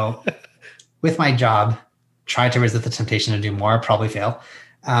 So with my job, try to resist the temptation to do more, probably fail.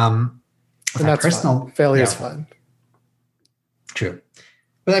 And that's personal fun. Failure is fun. True.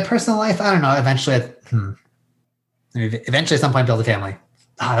 With my personal life, I don't know. Eventually at some point, build a family.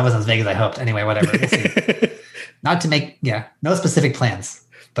 That wasn't as vague as I hoped. Anyway, whatever. We'll see. Not to make, no specific plans.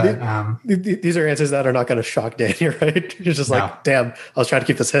 But these are answers that are not going to shock Danny, right? You're just like, damn, I was trying to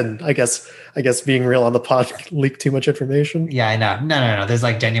keep this hidden. I guess being real on the pod leaked too much information. Yeah, I know. No. There's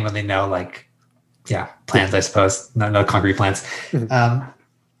like genuinely no plans, I suppose. No concrete plans. Mm-hmm.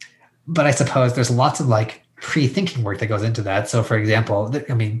 But I suppose there's lots of like pre-thinking work that goes into that. So for example,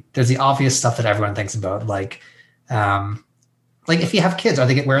 I mean, there's the obvious stuff that everyone thinks about, like if you have kids,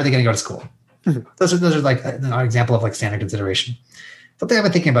 where are they going to go to school? Mm-hmm. Those are like an example of like standard consideration. Something I've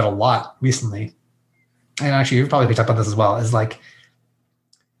been thinking about a lot recently, and actually you've probably picked up on this as well, is like,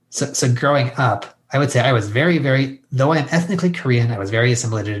 so growing up, I would say I was very, very, though I am ethnically Korean, I was very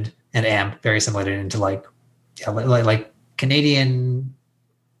assimilated and am very assimilated into like Canadian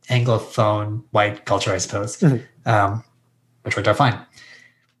Anglophone white culture, I suppose, mm-hmm. Which worked out fine.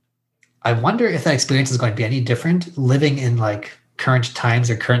 I wonder if that experience is going to be any different living in like current times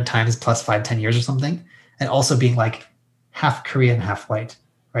plus 5-10 years or something, and also being like half Korean, half white,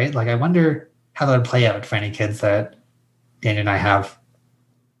 right? Like, I wonder how that would play out for any kids that Daniel and I have.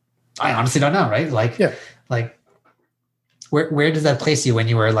 I honestly don't know, right? Like, like where does that place you when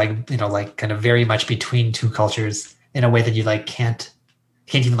you were like, like kind of very much between two cultures in a way that you like can't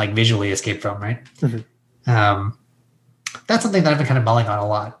even like visually escape from, right? Mm-hmm. That's something that I've been kind of mulling on a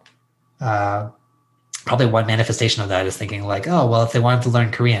lot. Probably one manifestation of that is thinking like, oh, well, if they wanted to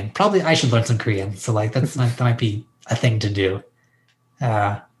learn Korean, probably I should learn some Korean. So like, that might be a thing to do.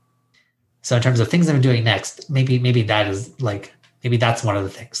 So in terms of things I'm doing next, maybe that is like, maybe that's one of the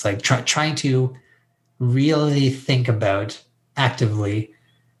things, like trying to really think about actively,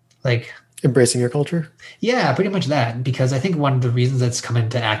 like embracing your culture. Yeah, pretty much that. Because I think one of the reasons that's come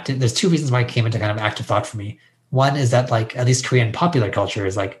into active, there's two reasons why it came into kind of active thought for me. One is that like at least Korean popular culture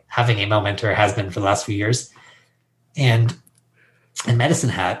is like having a moment, or has been for the last few years. And in Medicine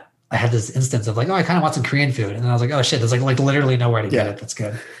Hat, I had this instance of like, oh, I kind of want some Korean food. And then I was like, oh shit, there's like literally nowhere to get it. That's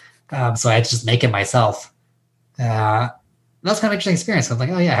good. So I had to just make it myself. That was kind of an interesting experience. I was like,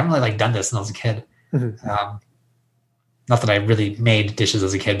 oh yeah, I haven't really like done this since I was a kid. Mm-hmm. Not that I really made dishes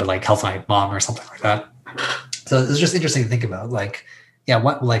as a kid, but like helped my mom or something like that. So it's just interesting to think about, like,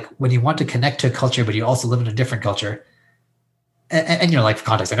 what, like when you want to connect to a culture, but you also live in a different culture. And like for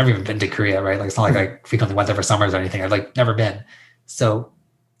context, I've never even been to Korea, right? Like it's not like I frequently went there for summers or anything. I've like never been. So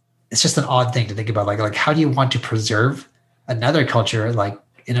it's just an odd thing to think about. Like how do you want to preserve another culture, like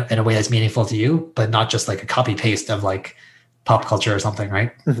in a way that's meaningful to you, but not just like a copy paste of like pop culture or something,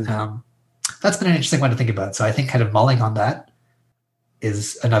 right? Mm-hmm. That's been an interesting one to think about. So I think kind of mulling on that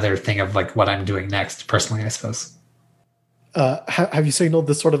is another thing of like what I'm doing next personally, I suppose. Have you signaled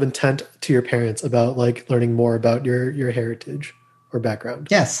this sort of intent to your parents about like learning more about your heritage or background?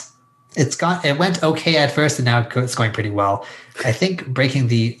 Yes. It went okay at first, and now it's going pretty well. I think breaking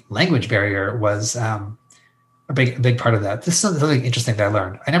the language barrier was a big part of that. This is something interesting that I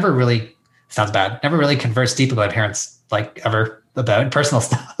learned. I never really sounds bad. Never really conversed deep with my parents, like ever about personal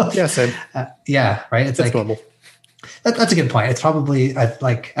stuff. Yeah, same. Yeah, right. It's like normal. That's a good point. It's probably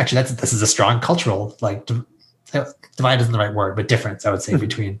like actually this is a strong cultural like divide isn't the right word, but difference I would say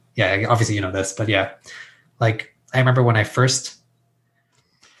between obviously you know this, but yeah, like I remember when I first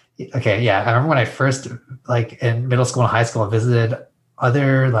like in middle school and high school I visited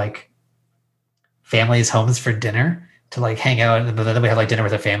other like families' homes for dinner to like hang out, and then we had like dinner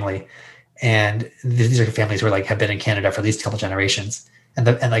with a family, and these are families who are like have been in Canada for at least a couple generations. And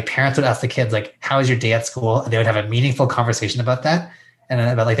like parents would ask the kids like, "How was your day at school?" And they would have a meaningful conversation about that and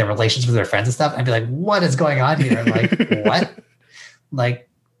about like their relations with their friends and stuff. And be like, "What is going on here?" I'm like, "What?" Like,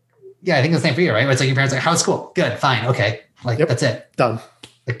 yeah, I think the same for you, right? It's like your parents are like, "How's school? Good, fine, okay." Like that's it, done.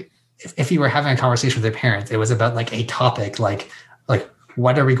 Like if you were having a conversation with their parents, it was about like a topic, like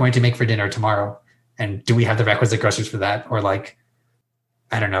what are we going to make for dinner tomorrow, and do we have the requisite groceries for that, or like.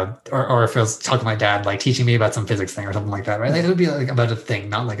 I don't know, or if it was talking to my dad, like teaching me about some physics thing or something like that, right? Like it would be like about a thing,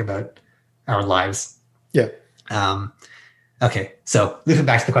 not like about our lives. Yeah. Okay. So looping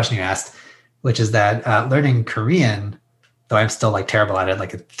back to the question you asked, which is that learning Korean, though I'm still like terrible at it,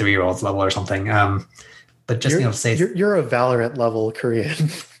 like a 3-year-old's level or something. But just, say you're a Valorant level Korean.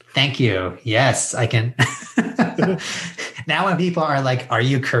 Thank you. Yes, I can. Now when people are like, "Are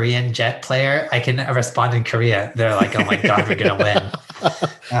you Korean Jet player?" I can respond in Korea. They're like, "Oh my God, we're going to win."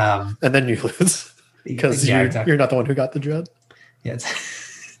 And then you lose because you're not the one who got the jet.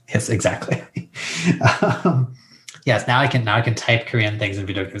 Yes, yes, exactly. Yes, now I can type Korean things in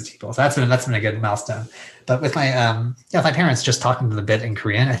video games to people. So that's been a good milestone. But with my with my parents, just talking to them a bit in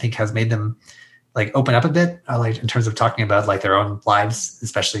Korean, I think has made them like open up a bit, like in terms of talking about like their own lives,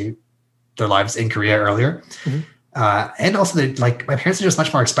 especially their lives in Korea earlier. Mm-hmm. And also like my parents are just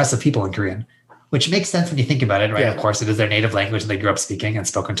much more expressive people in Korean, which makes sense when you think about it, right? Yeah. Of course, it is their native language that they grew up speaking and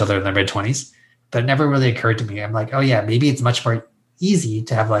spoke until they're in their mid-20s. But it never really occurred to me. I'm like, oh yeah, maybe it's much more easy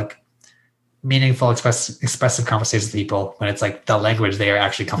to have like meaningful, expressive conversations with people when it's like the language they are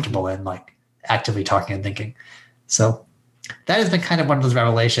actually comfortable in, like actively talking and thinking. So that has been kind of one of those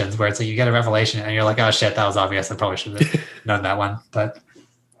revelations where it's like you get a revelation and you're like, oh shit, that was obvious. I probably should have known that one. But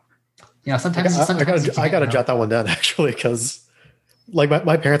sometimes I gotta jot that one down actually, because like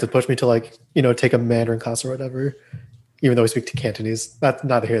my parents would push me to like take a Mandarin class or whatever, even though we speak to Cantonese. That's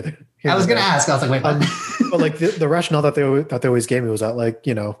not here. I was gonna ask. I was like, wait, but like the rationale that they always gave me was that like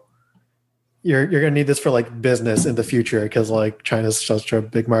you're gonna need this for like business in the future because like China's such a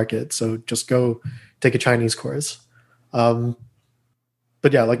big market. So just go take a Chinese course.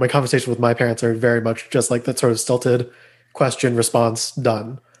 But yeah, like my conversations with my parents are very much just like that sort of stilted question response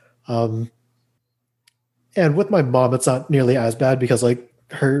done. And with my mom, it's not nearly as bad because like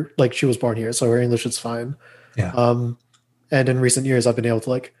she was born here, so her English is fine. Yeah. And in recent years, I've been able to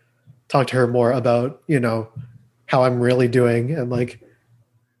like talk to her more about, how I'm really doing and like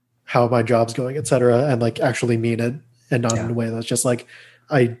how my job's going, et cetera, and like actually mean it and not in a way that's just like,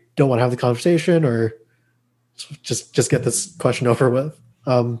 I don't want to have the conversation or just get this question over with.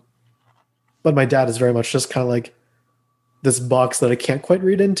 But my dad is very much just kind of like this box that I can't quite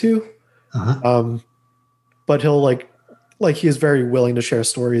read into. Uh-huh. But he'll like he is very willing to share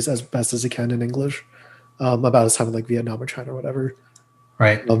stories as best as he can in English about his time in like Vietnam or China or whatever.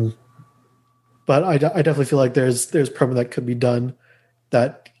 Right. But I definitely feel like there's promo that could be done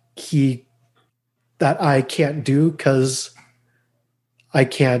that I can't do because I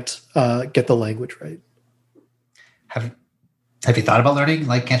can't get the language right. Have you thought about learning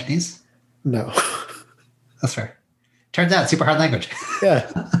like Cantonese? No. That's fair. Turns out, super hard language.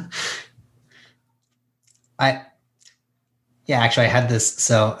 Yeah. Actually, I had this.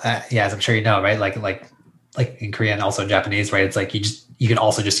 So, as I'm sure you know, right? Like in Korean, also in Japanese, right? It's like you can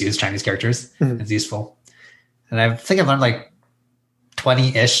also just use Chinese characters. Mm-hmm. It's useful. And I think I've learned like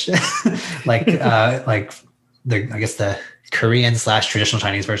 20-ish, like the Korean / traditional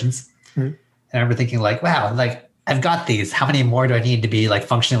Chinese versions. Mm-hmm. And I remember thinking like, wow, like I've got these. How many more do I need to be like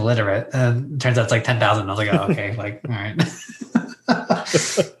functionally literate? And it turns out it's like 10,000. I was like, oh, okay, like all right.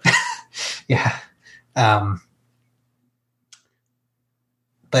 Yeah.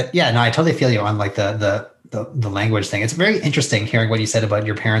 But yeah, no, I totally feel you on like the language thing. It's very interesting hearing what you said about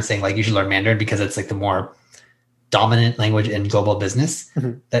your parents saying like you should learn Mandarin because it's like the more dominant language in global business.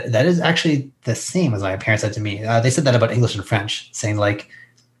 Mm-hmm. That is actually the same as my parents said to me. They said that about English and French, saying like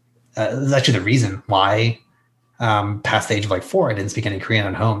that's actually the reason why past the age of like 4 I didn't speak any Korean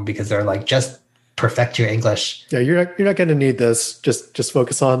at home, because they're like, just perfect your English. Yeah, you're not going to need this. Just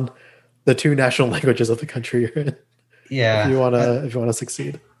focus on the 2 national languages of the country you're in. Yeah, if you want to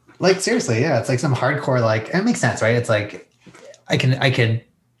succeed. Like seriously, yeah, it's like some hardcore like it makes sense, right? It's like I can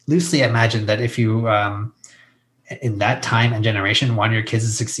loosely imagine that if you in that time and generation want your kids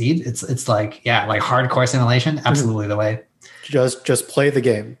to succeed, it's like, yeah, like hardcore simulation, absolutely the way. Just play the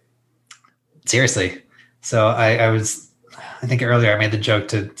game. Seriously. So I think earlier I made the joke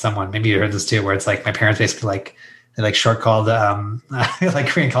to someone, maybe you heard this too, where it's like my parents basically like they like short called like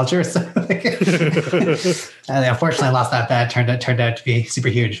Korean culture. So like, and unfortunately I lost that bet. Turned out to be super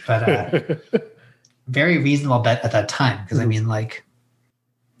huge, but very reasonable bet at that time. Because I mean, like,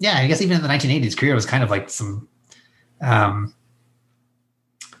 yeah, I guess even in the 1980s, Korea was kind of like some how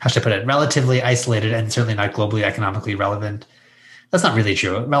should I put it? Relatively isolated and certainly not globally economically relevant. That's not really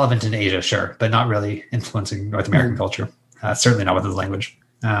true. Relevant in Asia, sure, but not really influencing North American culture. Certainly not with his language.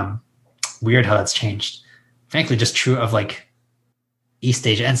 Weird how that's changed. Frankly, just true of like East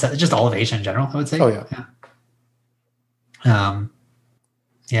Asia and just all of Asia in general, I would say. Oh, yeah.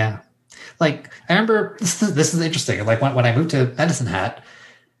 Yeah. Like, I remember, this is interesting. Like, when I moved to Medicine Hat,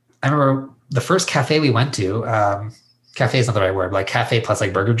 I remember the first cafe we went to, cafe is not the right word, but like cafe plus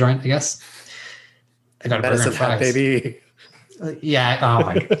like burger joint, I guess. I got a burger and fries. Baby. Yeah. Oh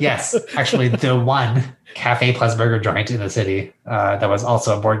my. Yes. Actually, the one cafe plus burger joint in the city that was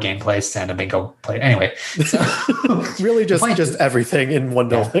also a board game place and a bingo place. Anyway, so, really just everything in one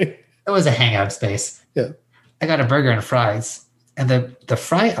building. It was a hangout space. Yeah. I got a burger and fries, and the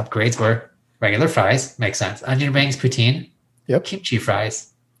fry upgrades were regular fries, makes sense. Onion rings, poutine, yep, kimchi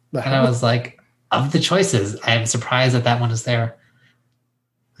fries, and I was like, of the choices, I am surprised that one is there.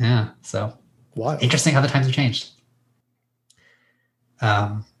 Yeah. So, interesting how the times have changed.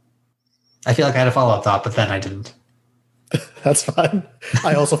 I feel like I had a follow-up thought, but then I didn't. That's fine.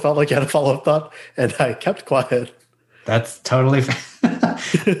 I also felt like I had a follow-up thought, and I kept quiet. That's totally fair.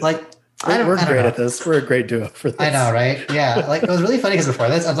 Like, we're great at this. We're a great duo for this. I know, right? Yeah. Like, it was really funny because before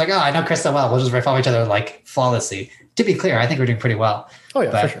this, I was like, oh, I know Chris so well. We'll just riff off each other like flawlessly. To be clear, I think we're doing pretty well. Oh,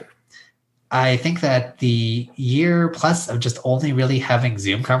 yeah, for sure. I think that the year plus of just only really having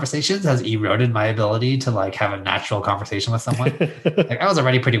Zoom conversations has eroded my ability to like have a natural conversation with someone. Like, I was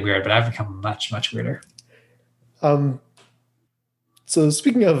already pretty weird, but I've become much, much weirder. So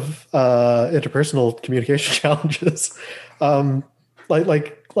speaking of interpersonal communication challenges,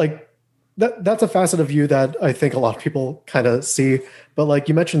 like that's a facet of you that I think a lot of people kind of see. But like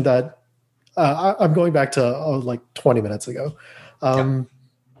you mentioned that I'm going back to like 20 minutes ago.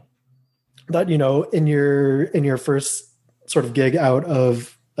 That, you know, in your first sort of gig out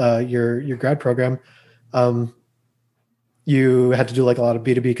of your grad program, you had to do like a lot of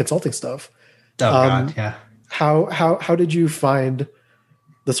B2B consulting stuff. Oh God, yeah. How did you find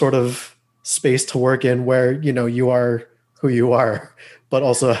the sort of space to work in where, you know, you are who you are, but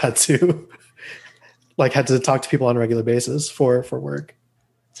also had to talk to people on a regular basis for work?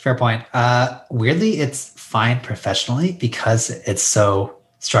 It's a fair point. Weirdly, it's fine professionally because it's so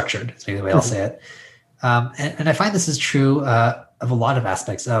structured. Is maybe the way I'll say it. And I find this is true of a lot of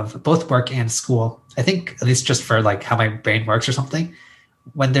aspects of both work and school. I think at least just for like how my brain works or something,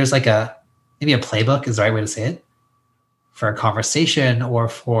 when there's like maybe a playbook is the right way to say it for a conversation or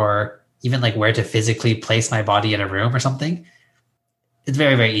for even like where to physically place my body in a room or something, it's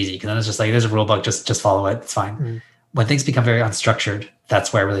very, very easy. Because then it's just like, there's a rule book, just follow it. It's fine. Mm-hmm. When things become very unstructured,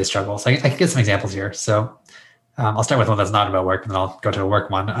 that's where I really struggle. So I can give some examples here. So I'll start with one that's not about work, and then I'll go to a work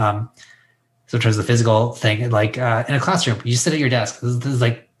one. So in terms of the physical thing, like in a classroom, you sit at your desk.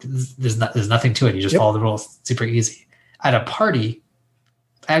 There's nothing to it. You just follow the rules. It's super easy. At a party,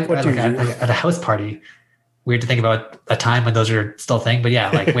 at a house party, weird to think about a time when those are still a thing. But yeah,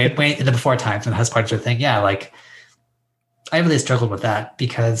 like way in the before times when house parties are a thing. Yeah, like I really struggled with that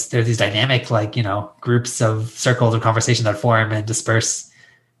because there's these dynamic, like, you know, groups of circles of conversation that form and disperse.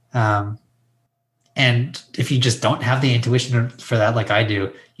 And if you just don't have the intuition for that, like I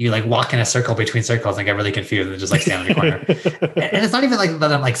do, you like walk in a circle between circles and get really confused and just like stand in the corner. And it's not even like that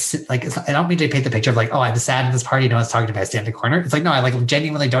I'm like, I don't mean to paint the picture of like, oh, I'm sad in this party, no one's talking to me, I stand in the corner. It's like, no, I like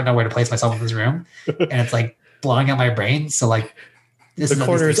genuinely don't know where to place myself in this room. And it's like blowing out my brain. So like, the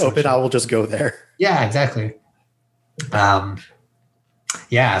corner is open, I will just go there. Yeah, exactly.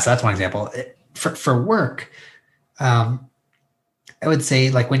 Yeah, so that's one example. For work, I would say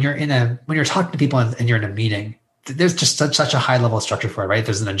like when you're talking to people and you're in a meeting, there's just such a high level of structure for it, right?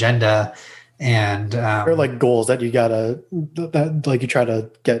 There's an agenda and there are like goals that you you try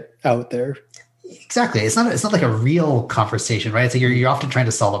to get out there. Exactly. It's not like a real conversation, right? It's like you're often trying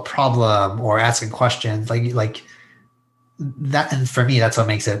to solve a problem or asking questions like that. And for me, that's what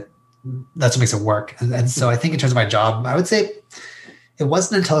makes it work. And so I think in terms of my job, I would say it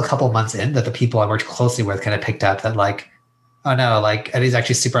wasn't until a couple of months in that the people I worked closely with kind of picked up that like, oh no, like Eddie's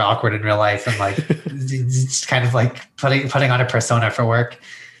actually super awkward in real life and like he's kind of like putting on a persona for work.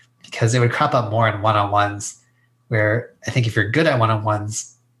 because it would crop up more in one-on-ones, where I think if you're good at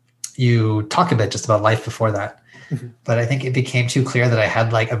one-on-ones, you talk a bit just about life before that. Mm-hmm. But I think it became too clear that I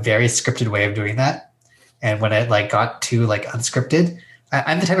had like a very scripted way of doing that. And when it like got too like unscripted,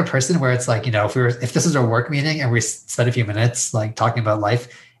 I'm the type of person where it's like, if this is a work meeting and we spent a few minutes like talking about life,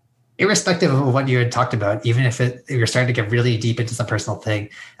 irrespective of what you had talked about, even if you're starting to get really deep into some personal thing,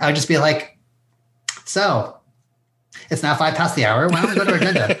 I would just be like, so it's now 5 past the hour. Why don't we go to our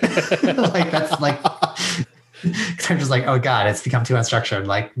agenda? Like, that's like, I'm just like, oh God, it's become too unstructured.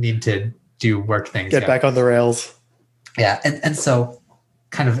 Like, need to do work things. Get back on the rails. Yeah. And so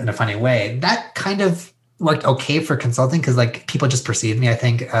kind of in a funny way, that kind of worked okay for consulting because like people just perceive me, I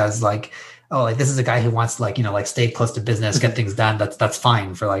think, as like, oh, like this is a guy who wants to like, like stay close to business, get things done. That's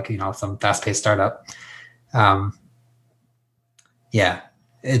fine for like, some fast-paced startup. Yeah.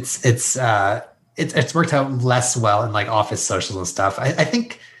 It's worked out less well in like office socials and stuff. I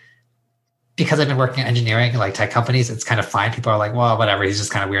think because I've been working in engineering, like tech companies, it's kind of fine. People are like, well, whatever. He's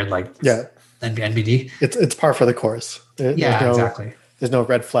just kind of weird, like NBD. It's par for the course. Exactly. There's no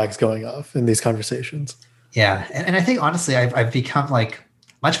red flags going off in these conversations. Yeah. And I think honestly, I've become like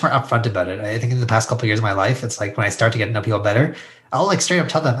much more upfront about it. I think in the past couple of years of my life, it's like when I start to get to know people better, I'll like straight up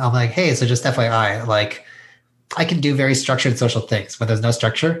tell them, I'm like, hey, so just FYI, like I can do very structured social things. When there's no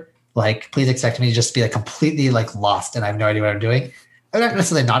structure, like please expect me to just be like completely like lost and I have no idea what I'm doing. I'm not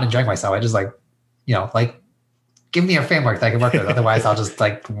necessarily not enjoying myself. I just like, like give me a framework that I can work with. Otherwise I'll just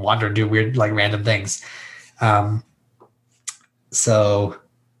like wander and do weird, like random things. So,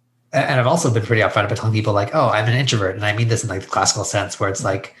 and I've also been pretty upfront about telling people like, oh, I'm an introvert. And I mean this in like the classical sense where it's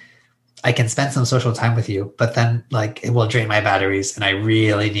like, I can spend some social time with you, but then like it will drain my batteries and I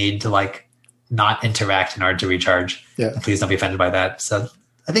really need to like not interact in order to recharge. Yeah. Please don't be offended by that. So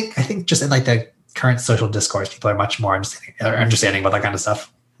I think just in like the current social discourse, people are much more understanding about that kind of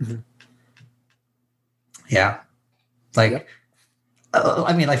stuff. Mm-hmm. Yeah. Like,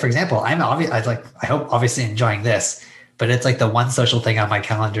 I mean, like, for example, I hope obviously enjoying this, but it's like the one social thing on my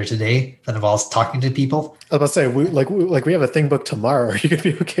calendar today that involves talking to people. I was about to say, we have a thing booked tomorrow. Are you going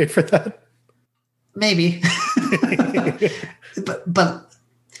to be okay for that? Maybe. but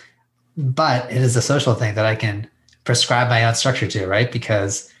it is a social thing that I can prescribe my own structure to, right?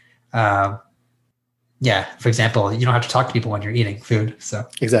 Because, for example, you don't have to talk to people when you're eating food. So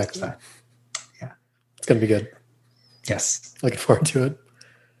exactly. Yeah. It's going to be good. Yes. Looking forward to it.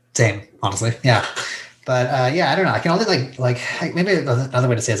 Same, honestly. Yeah. But I don't know. I can only like maybe another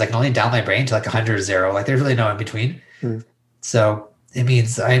way to say it is I can only dial my brain to like 100 or 0. Like there's really no in between. So it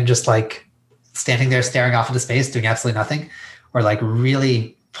means I'm just like standing there staring off into space, doing absolutely nothing, or like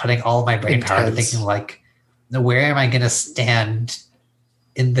really putting all of my brain power into thinking like, where am I going to stand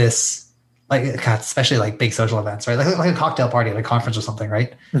in this? Like, God, especially like big social events, right? Like a cocktail party at a conference or something,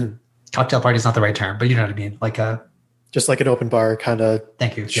 right? Mm-hmm. Cocktail party is not the right term, but you know what I mean. Like just like an open bar kind of.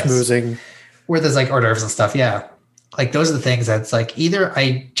 Thank you. Schmoozing. Yes. Where there's like hors d'oeuvres and stuff. Yeah. Like those are the things that's like either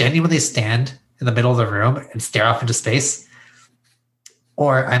I genuinely stand in the middle of the room and stare off into space,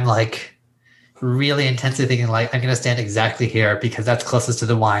 or I'm like really intensely thinking like I'm going to stand exactly here because that's closest to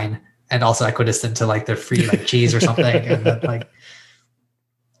the wine and also equidistant to like the free like cheese or something. And then like,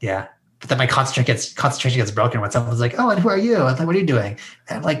 yeah. But then my concentration gets broken when someone's like, oh, and who are you? And like, what are you doing?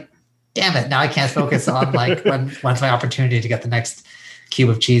 And I'm like, damn it. Now I can't focus on like when's my opportunity to get the next cube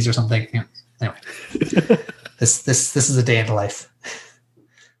of cheese or something. Yeah. Anyway, this is a day in the life.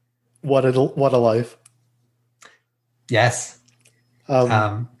 What a life. Yes.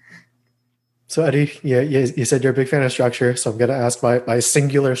 So Eddie, you said you're a big fan of structure, so I'm going to ask my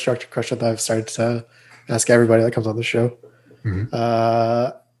singular structure question that I've started to ask everybody that comes on the show.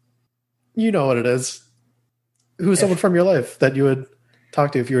 Mm-hmm. You know what it is. Who's someone from your life that you would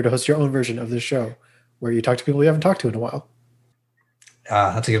talk to if you were to host your own version of this show, where you talk to people you haven't talked to in a while?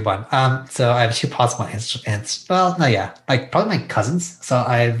 That's a good one. So I have 2 possible answers. Well, no, yeah, like probably my cousins. So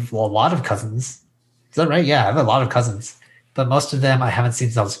I have a lot of cousins. Is that right? Yeah, I have a lot of cousins, but most of them I haven't seen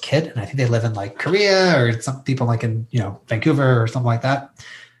since I was a kid, and I think they live in like Korea or some people like in Vancouver or something like that.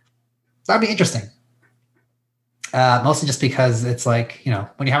 That'd be interesting. Mostly just because it's like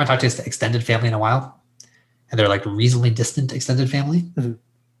when you haven't talked to an extended family in a while, and they're like reasonably distant extended family, mm-hmm.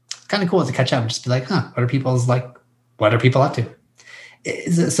 Kind of cool to catch up and just be like, what are people up to?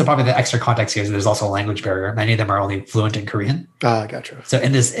 So probably the extra context here is there's also a language barrier. Many of them are only fluent in Korean. Gotcha. So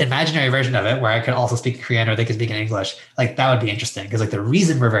in this imaginary version of it, where I could also speak Korean or they could speak in English, like that would be interesting. Because like the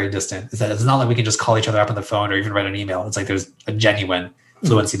reason we're very distant is that it's not like we can just call each other up on the phone or even write an email. It's like there's a genuine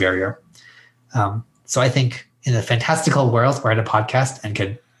fluency barrier. So I think in a fantastical world where I had a podcast and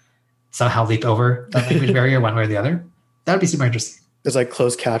could somehow leap over that language barrier one way or the other, that would be super interesting. There's like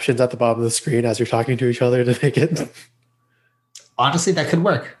closed captions at the bottom of the screen as you're talking to each other to make it. Honestly, that could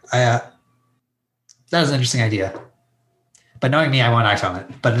work. That is an interesting idea. But knowing me, I won't act on it.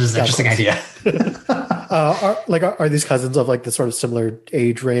 But it is an interesting idea. Are these cousins of like the sort of similar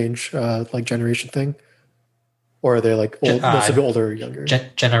age range, like generation thing? Or are they like most of the older or younger?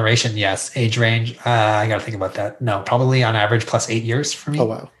 Generation, yes. Age range, I got to think about that. No, probably on average plus 8 years for me. Oh,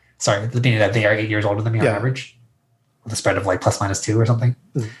 wow. Sorry, meaning that they are 8 years older than me on average. With a spread of like plus minus 2 or something.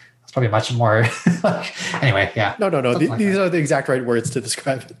 It's probably much more. Anyway, yeah. No. These are the exact right words to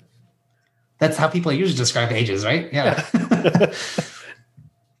describe it. That's how people usually describe ages, right? Yeah.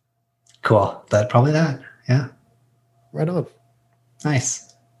 Cool. But probably that. Yeah. Right on.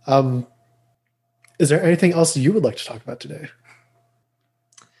 Nice. Is there anything else you would like to talk about today?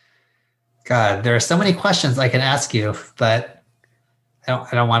 God, there are so many questions I can ask you, but I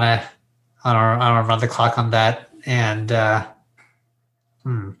don't want to run the clock on that. And no,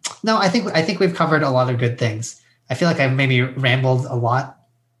 I think we've covered a lot of good things. I feel like I've maybe rambled a lot.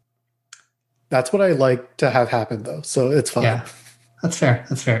 That's what I like to have happen, though. So it's fine. Yeah, that's fair.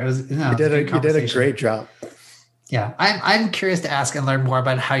 It was, you did a great job. Yeah, I'm curious to ask and learn more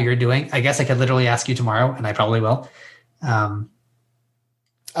about how you're doing. I guess I could literally ask you tomorrow, and I probably will. I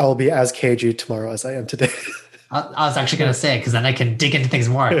will be as cagey tomorrow as I am today. I was actually going to say, because then I can dig into things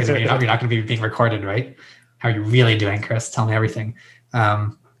more, because you're not going to be being recorded, right? How are you really doing, Chris? Tell me everything.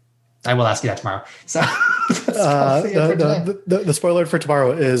 I will ask you that tomorrow. So the spoiler for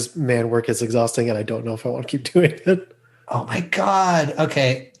tomorrow is, man, work is exhausting, and I don't know if I want to keep doing it. Oh my God.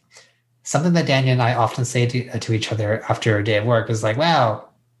 Okay. Something that Daniel and I often say to each other after a day of work is like, wow,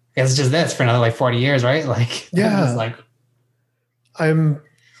 it's just this for another like 40 years, right? Like, yeah. Like, I'm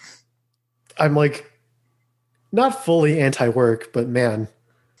like not fully anti-work, but man,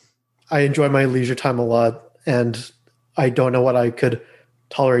 I enjoy my leisure time a lot, and I don't know what I could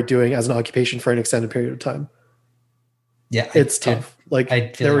tolerate doing as an occupation for an extended period of time. Yeah, it's tough.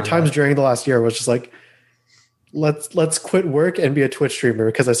 Like there were times during the last year where it's just like, let's quit work and be a Twitch streamer,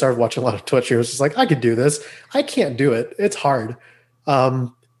 because I started watching a lot of Twitch streamers. It's like, I could do this. I can't do it. It's hard.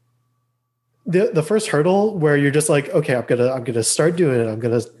 The first hurdle where you're just like, okay, I'm gonna start doing it. I'm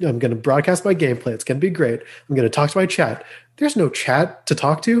gonna broadcast my gameplay. It's gonna be great. I'm gonna talk to my chat. There's no chat to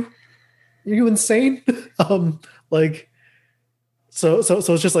talk to. Are you insane? So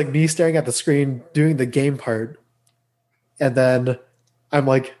it's just like me staring at the screen doing the game part, and then I'm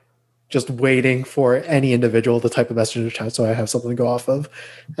like just waiting for any individual to type a message in the chat so I have something to go off of,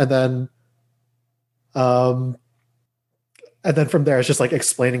 and then from there it's just like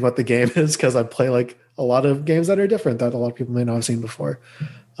explaining what the game is, because I play like a lot of games that are different that a lot of people may not have seen before.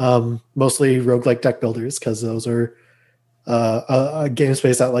 Mostly roguelike deck builders, because those are a game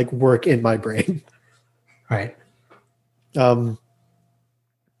space that like work in my brain. Right. But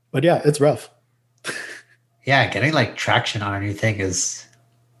yeah, it's rough. Yeah, getting like traction on a new thing is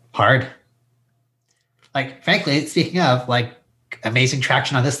hard. Like, frankly, speaking of like amazing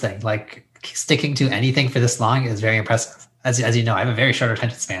traction on this thing, like sticking to anything for this long is very impressive. As you know, I have a very short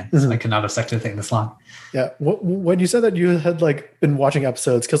attention span, so I could not have stuck to a thing this long. Yeah. When you said that you had like been watching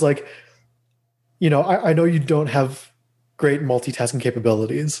episodes, because like, you know, I know you don't have great multitasking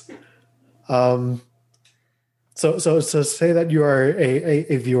capabilities. So say that you are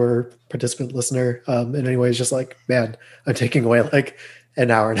a viewer, participant, listener, in any way is just like, man, I'm taking away like an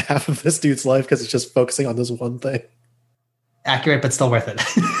hour and a half of this dude's life because it's just focusing on this one thing. Accurate, but still worth it.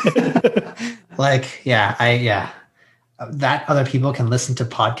 Like, yeah. That other people can listen to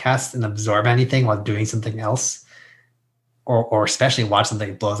podcasts and absorb anything while doing something else, or especially watch something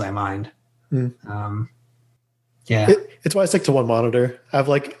that blows my mind. Yeah. It's why I stick to one monitor. I have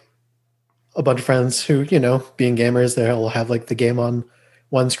like a bunch of friends who, you know, being gamers, they'll have like the game on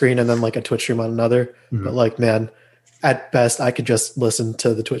one screen and then like a Twitch stream on another. But like, man, at best I could just listen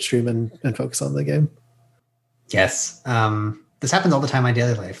to the Twitch stream and focus on the game. Yes. This happens all the time in my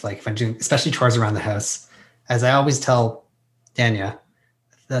daily life. Like if I'm doing, especially chores around the house, as I always tell Dania,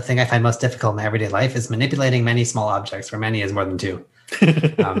 the thing I find most difficult in my everyday life is manipulating many small objects, where many is more than two.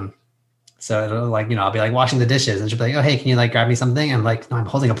 So it'll like, you know, I'll be like washing the dishes and she'll be like, oh, hey, can you like grab me something? And like, no, I'm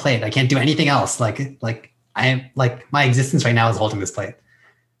holding a plate. I can't do anything else. Like I am like, my existence right now is holding this plate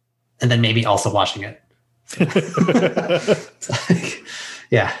and then maybe also washing it. So, like,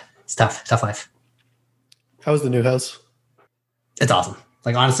 yeah, it's tough life. How was the new house? It's awesome.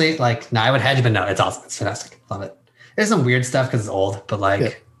 Like, honestly, like, no, I would hedge, but no, it's awesome. It's fantastic. Love it. There's some weird stuff because it's old, but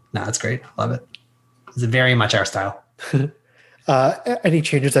like, no, it's great. Love it. It's very much our style. Any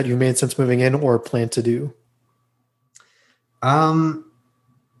changes that you made since moving in or plan to do?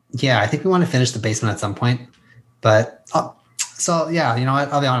 Yeah, I think we want to finish the basement at some point, but So yeah, you know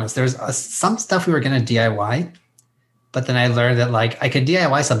what? I'll be honest. There's some stuff we were going to DIY, but then I learned that like I could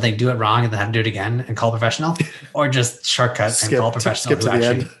DIY something, do it wrong, and then have to do it again and call a professional, or just shortcut and call a professional who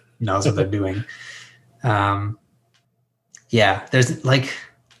actually knows what they're doing. Yeah, there's like,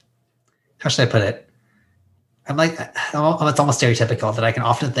 how should I put it? I'm like, it's almost stereotypical that I can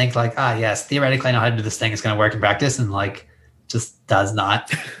often think like, yes, theoretically I know how to do this thing. It's going to work in practice, and like, just does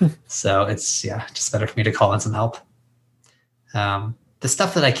not. So it's just better for me to call in some help. The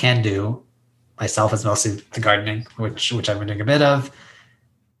stuff that I can do myself is mostly the gardening, which I've been doing a bit of.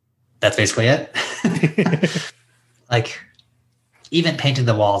 That's basically it. Like, even painting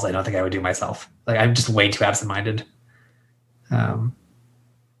the walls, I don't think I would do myself. Like, I'm just way too absent-minded. Trying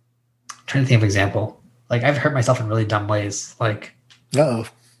to think of an example. Like, I've hurt myself in really dumb ways. Like, I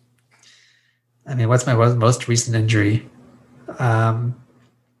mean, what's my most recent injury?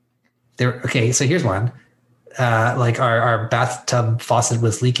 Okay, so here's one. Like our bathtub faucet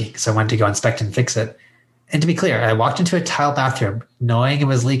was leaking, so I went to go inspect and fix it. And to be clear, I walked into a tile bathroom knowing it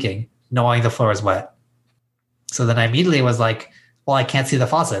was leaking, knowing the floor was wet. So then I immediately was like, well, I can't see the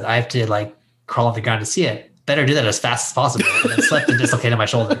faucet. I have to like crawl on the ground to see it. Better do that as fast as possible. And then slipped and dislocated my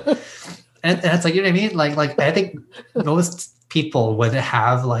shoulder. And it's like, you know what I mean? Like I think most people would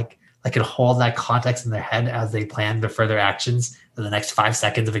have like could hold that context in their head as they plan their further actions in the next 5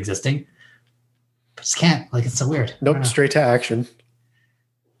 seconds of existing. But just can't. Like, it's so weird. Nope, straight to action.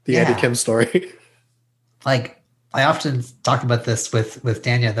 The Andy Kim story. Like, I often talk about this with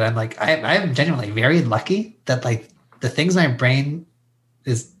Dania, that I'm like, I am genuinely very lucky that like the things my brain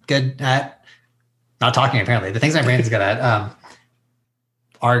is good at, not talking apparently, the things my brain is good at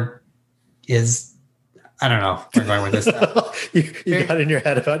I don't know where I'm going with this. you got in your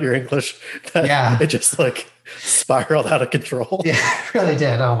head about your English. It just like spiraled out of control. Yeah, it really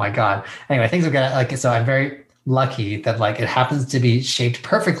did. Oh my God. Anyway, things are good at, like, so I'm very lucky that like it happens to be shaped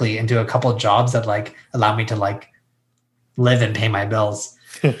perfectly into a couple of jobs that like allow me to like live and pay my bills.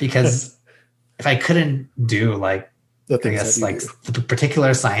 Because if I couldn't do like, I guess like the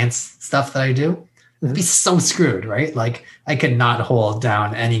particular science stuff that I do, I'd be so screwed, right? Like I could not hold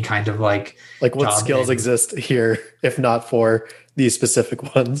down any kind of like what skills exist here if not for these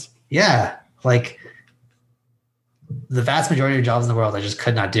specific ones. Yeah, like the vast majority of jobs in the world I just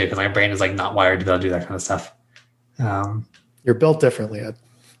could not do because my brain is like not wired to be able to do that kind of stuff. You're built differently, Ed.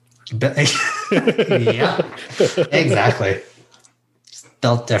 Yeah, exactly. Just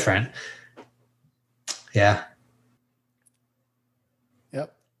built different. Yeah.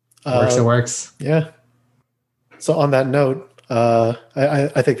 Yep. Works. It works. Yeah. So on that note,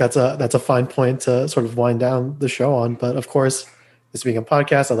 I think that's a fine point to sort of wind down the show on. But of course, this being a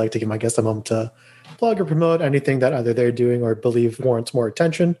podcast, I'd like to give my guests a moment to plug or promote anything that either they're doing or believe warrants more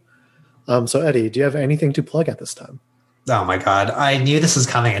attention. So Eddie, do you have anything to plug at this time? Oh my God. I knew this was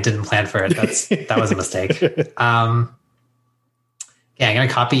coming. I didn't plan for it. That was a mistake. I'm going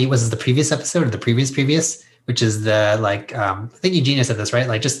to copy, was this the previous episode or the previous, which is the like, I think Eugenia said this, right?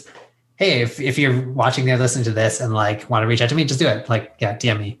 Like just, hey, if you're watching there, listening to this and like want to reach out to me, just do it. Like, yeah,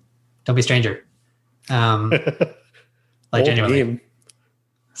 DM me. Don't be a stranger. Like genuinely. Meme.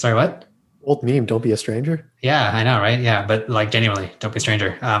 Sorry, what? Old meme. Don't be a stranger. Yeah, I know, right? Yeah, but like genuinely, don't be a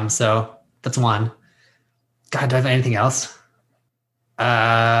stranger. So that's one. God, do I have anything else?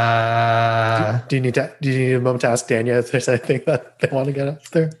 Do you need a moment to ask Dania if there's anything that they want to get out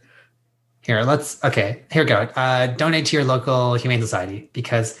there? Here we go. Donate to your local humane society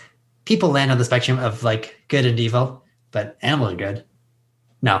because people land on the spectrum of like good and evil, but animals are good.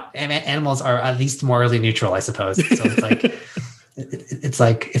 No, animals are at least morally neutral, I suppose. So it's like, it's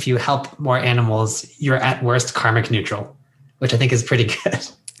like if you help more animals, you're at worst karmic neutral, which I think is pretty good.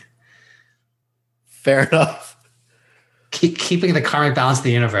 Fair enough. Keeping the karmic balance of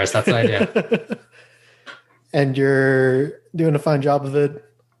the universe. That's what I do. And you're doing a fine job of it.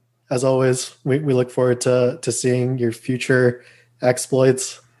 As always, we look forward to seeing your future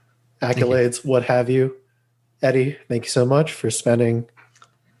exploits, accolades, what have you. Eddie, thank you so much for spending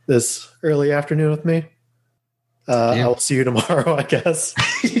this early afternoon with me. I will see you tomorrow, I guess.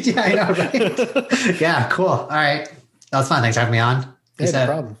 Yeah, I know, right? Yeah, cool. All right. That was fun. Thanks for having me on. Yeah, no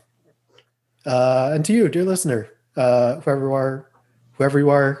problem. And to you, dear listener, wherever you are, wherever you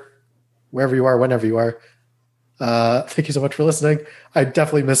are, whenever you are, thank you so much for listening. I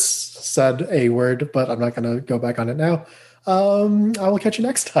definitely missaid a word, but I'm not going to go back on it now. I will catch you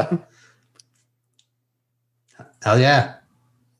next time. Hell yeah.